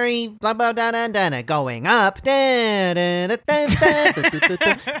stationery, blah blah da da da da, going up, da da da da da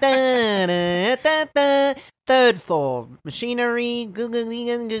da da da da. Third floor machinery,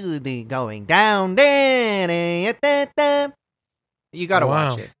 going down, da da da da. You gotta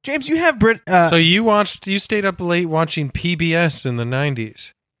Wow. watch it. James, you have So you stayed up late watching PBS in the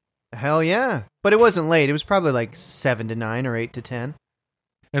 90s. Hell yeah! But it wasn't late. It was probably like 7 to 9 or 8 to 10.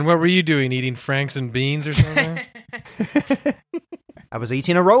 And what were you doing? Eating Franks and beans or something? I was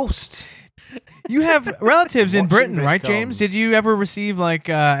eating a roast. you have relatives in Watching Britain, right, James? Britcoms. Did you ever receive like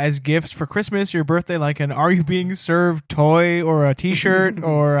as gifts for Christmas or your birthday, like an Are You Being Served toy or a T-shirt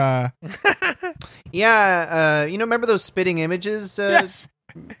or? Yeah, remember those spitting images Yes.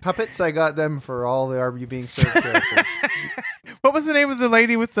 puppets? I got them for all the Are You Being Served characters. What was the name of the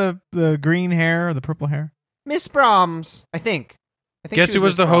lady with the green hair or the purple hair? Miss Brahms, I think. Guess she who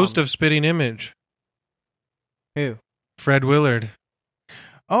was Miss the host of Brahms. Spitting Image? Who? Fred Willard.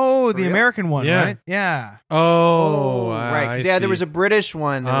 Oh, the real? American one, Yeah. right? Yeah. Oh, right. 'Cause, I yeah, there see. was a British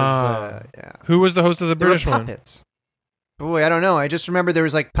one. That was, yeah. Who was the host of the There were British one? puppets. Boy, I don't know. I just remember there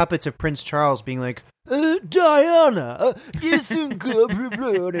was like puppets of Prince Charles being like, Diana, you think, blah, blah, blah,"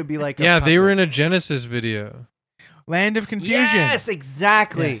 and it'd be like, a Yeah, they were puppet. in a Genesis video. Land of Confusion. Yes,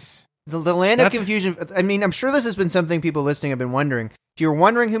 exactly. Yes. The land of That's- confusion. I mean, I'm sure this has been something people listening have been wondering. If you're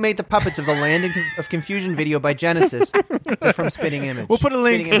wondering who made the puppets of the Land of Confusion video by Genesis, they're from Spitting Image. We'll put a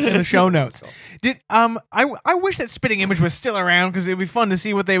link Spitting Image. in the show notes. I wish that Spitting Image was still around because it'd be fun to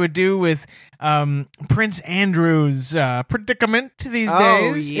see what they would do with Prince Andrew's predicament these Oh,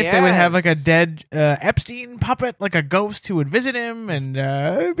 days. If they would have like a yes. dead Epstein puppet, like a ghost who would visit him, and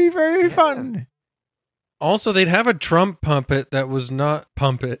it'd be very fun. Also, they'd have a Trump puppet that was not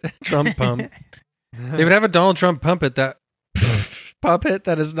Trump pump. They would have a Donald Trump puppet that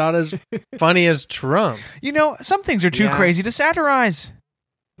is not as funny as Trump. You know, some things are too Yeah. crazy to satirize.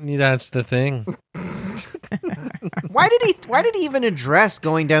 That's the thing. Why did he even address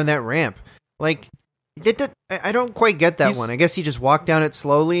going down that ramp? Like, I don't quite get that He's- one. I guess he just walked down it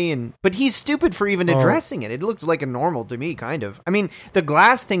slowly, but he's stupid for even addressing it. It looked like a normal to me, kind of. I mean, the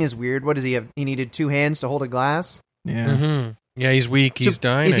glass thing is weird. What does he have? He needed 2 hands to hold a glass. Yeah. hmm Yeah, he's weak. He's So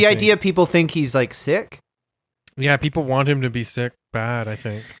dying. Is I the think. idea people think he's like sick? Yeah, people want him to be sick bad, I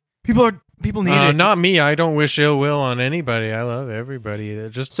think. People need it. Not me. I don't wish ill will on anybody. I love everybody. They're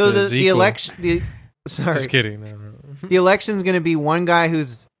just So the equal. election. Sorry, Just kidding. No. the election's going to be one guy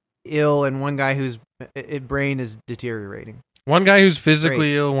who's ill and one guy whose brain is deteriorating. One guy who's physically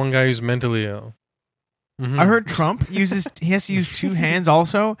Great. ill, one guy who's mentally ill. Mhm. I heard Trump he has to use 2 hands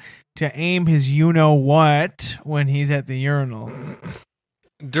also to aim his you-know-what when he's at the urinal.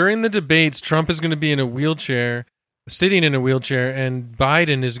 During the debates, Trump is going to be in a wheelchair, sitting in a wheelchair, and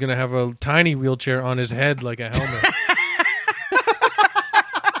Biden is going to have a tiny wheelchair on his head like a helmet.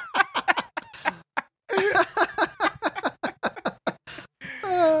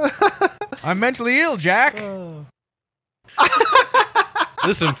 I'm mentally ill, Jack.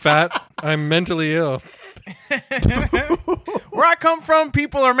 Listen, fat, I'm mentally ill. Where I come from,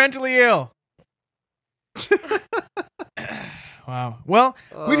 people are mentally ill. Wow. Well,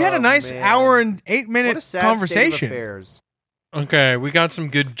 we've had a nice man. hour and What a 8-minute sad state of conversation. affairs. Okay, we got some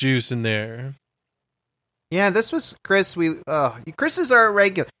good juice in there. Yeah, this was Chris. Chris is our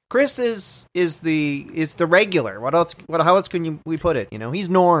regular. Chris is the regular. What else? How else can we put it? You know, he's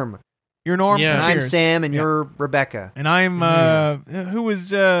Norm. You're Norm. Yeah. from And I'm Cheers. Sam, and Yeah. you're Rebecca. And I'm who was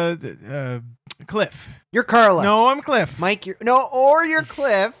Cliff? You're Carla. No, I'm Cliff. Mike. You're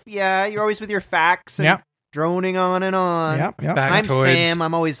Cliff. Yeah, you're always with your facts and Yep. droning on and on. Yep. Back- I'm Factoids. Sam.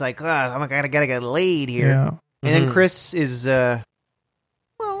 I'm always like, I gotta get laid here. Yeah. And then Mhm. Chris is it's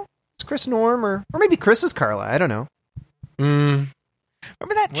Chris Norm or maybe Chris is Carla. I don't know. Mm,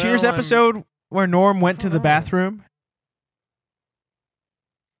 Remember that Well, Cheers I'm- episode where Norm went to the Oh. bathroom?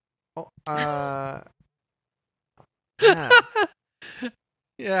 Yeah.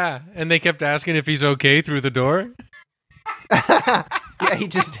 yeah, and they kept asking if he's okay through the door. Yeah, he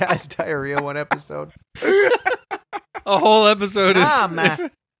just has diarrhea one episode. A whole episode of...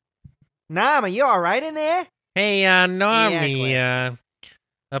 Nah, man, you all right in there? Hey, Normie,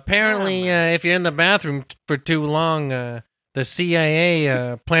 apparently, if you're in the bathroom for too long, the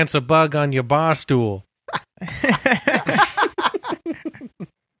CIA plants a bug on your bar stool.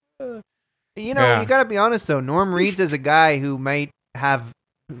 You know, Yeah. you gotta be honest though. Norm Reed's is a guy who might have,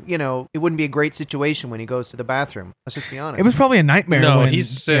 it wouldn't be a great situation when he goes to the bathroom. Let's just be honest. It was probably a nightmare. No, when, he's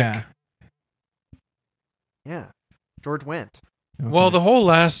sick. Yeah. Yeah. George went. Well, the whole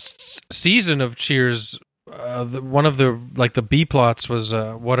last season of Cheers, one of the the B plots was,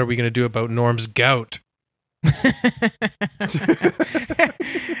 what are we going to do about Norm's gout?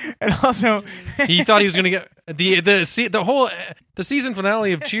 And also, He thought he was going to get the season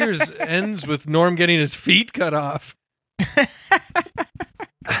finale of Cheers ends with Norm getting his feet cut off.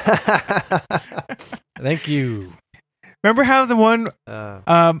 Thank you. remember how the one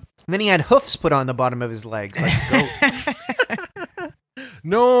And then he had hoofs put on the bottom of his legs like a goat.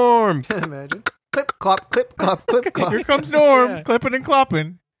 Norm. Imagine. Clip, clop, clip, clop, clip, clop. here comes Norm Yeah. clipping and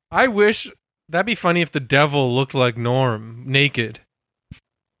clopping. I wish that'd be funny if the devil looked like Norm naked.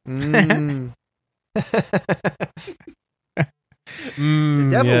 Mm. Mm,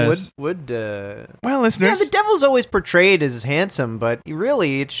 The devil yes. would Well, yeah, listeners, the devil's always portrayed as handsome, but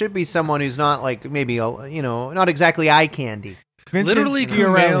really it should be someone who's not like maybe not exactly eye candy. Vincent Literally,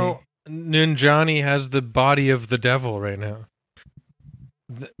 Schiarelli. Kumail Nanjiani has the body of the devil right now.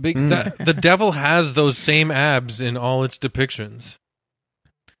 The devil has those same abs in all its depictions.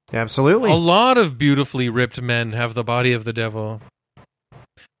 Absolutely. A lot of beautifully ripped men have the body of the devil.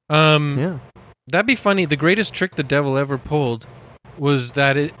 Yeah. That'd be funny. The greatest trick the devil ever pulled was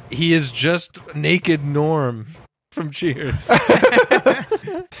that he is just naked Norm from Cheers.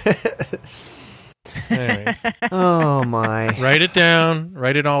 Anyways, Oh my. write it down.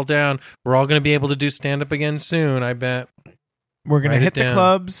 Write it all down. We're all going to be able to do stand-up again soon, I bet. We're going to Write hit it the down.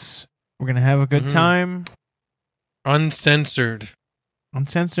 clubs. We're going to have a good Mhm. time. Uncensored.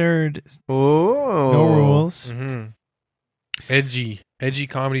 Uncensored. Oh. No rules. hmm Edgy. Edgy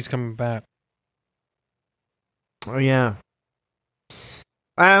comedy's coming back. Oh yeah.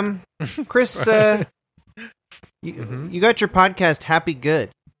 Chris, you got your podcast Happy Good.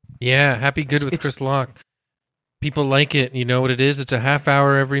 Yeah, Happy Good with It's- Chris Locke. People like it. You know what it is? It's a half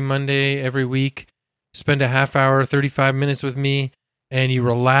hour every Monday, every week. Spend a half hour, 35 minutes with me, and you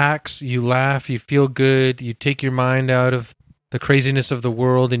relax, you laugh, you feel good, you take your mind out of the craziness of the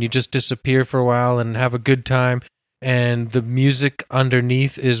world, and you just disappear for a while and have a good time. And the music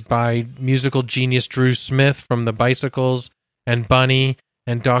underneath is by musical genius Drew Smith from The Bicycles and Bunny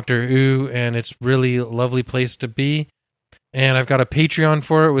and Doctor Who, and it's really a lovely place to be. And I've got a Patreon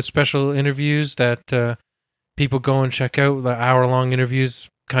for it with special interviews that people go and check out, the hour-long interviews,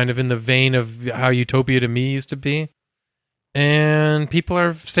 kind of in the vein of how Utopia to me used to be. And people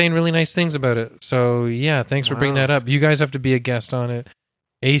are saying really nice things about it. So, yeah, thanks for bringing Wow. that up. You guys have to be a guest on it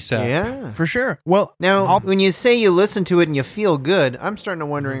ASAP. Yeah. For sure. Well, Now, when you say you listen to it and you feel good, I'm starting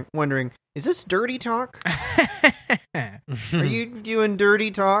to wondering, is this dirty talk? Are you doing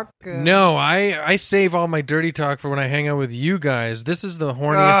dirty talk? No, I save all my dirty talk for when I hang out with you guys. This is the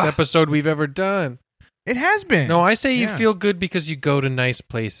horniest episode we've ever done. it has been. No, I say you Yeah. feel good because you go to nice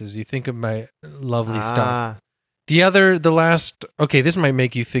places. You think of my lovely stuff. Ah. Okay, this might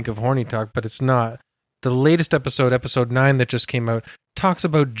make you think of horny talk, but it's not. The latest episode 9 that just came out, talks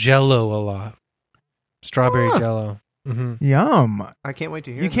about Jell-O a lot. Strawberry Jell-O. hmm Yum. I can't wait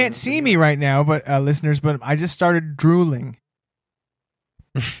to hear. You can't that. see me right now, but listeners, but I just started drooling.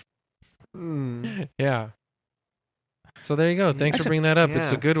 Hmm. Yeah. So there you go. Thanks for That's a- bringing that up.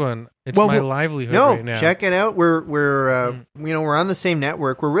 It's yeah. a good one. It's Well, my well- livelihood No, right now. check it out. We're we're on the same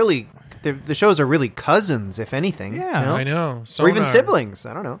network. We're really the shows are really cousins, if anything. Yeah. you know? I know. Or even Sonar. siblings.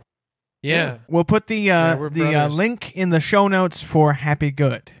 I don't know. Yeah. We'll put the we're brothers. link in the show notes for Happy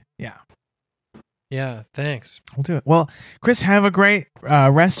Good. Yeah, Yeah. Thanks. we'll do it. Well, Chris, have a great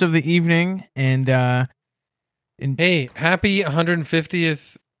rest of the evening, and Hey, happy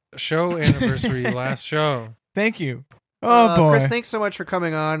 150th show anniversary, last show. thank you. Oh boy, Chris, thanks so much for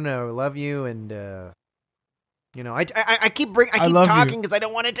coming on. I love you, and I keep love talking because I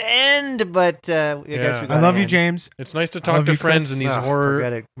don't want it to end, but I guess we Yeah. I gotta love you, end. James. It's nice to I talk love to you, friends Chris. in these Ugh, horror.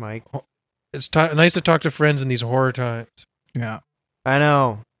 Forget it, Mike. It's nice to talk to friends in these horror times. Yeah, I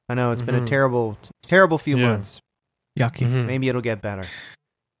know. It's been a Mhm. terrible few Yeah. months. yucky. Mhm. Maybe it'll get better.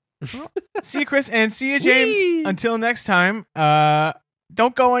 See you, Chris, and see you, James. Whee! Until next time,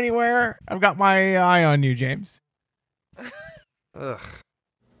 don't go anywhere. I've got my eye on you, James. Ugh.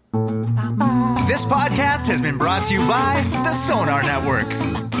 This podcast has been brought to you by the Sonar Network.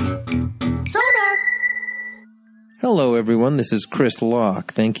 Hello, everyone. This is Chris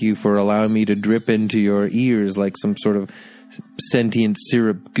Locke. Thank you for allowing me to drip into your ears like some sort of sentient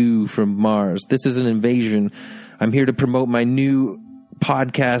syrup goo from Mars. This is an invasion. I'm here to promote my new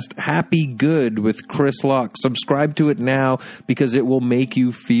podcast, Happy Good with Chris Locke. Subscribe to it now because it will make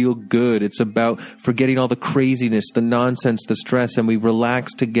you feel good. It's about forgetting all the craziness, the nonsense, the stress, and we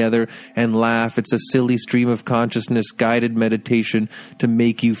relax together and laugh. It's a silly stream of consciousness guided meditation to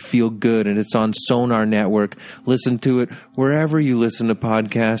make you feel good, and it's on Sonar Network. Listen to it wherever you listen to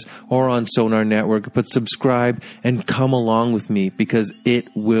podcasts or on Sonar Network, but subscribe and come along with me because it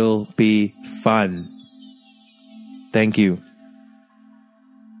will be fun. Thank you.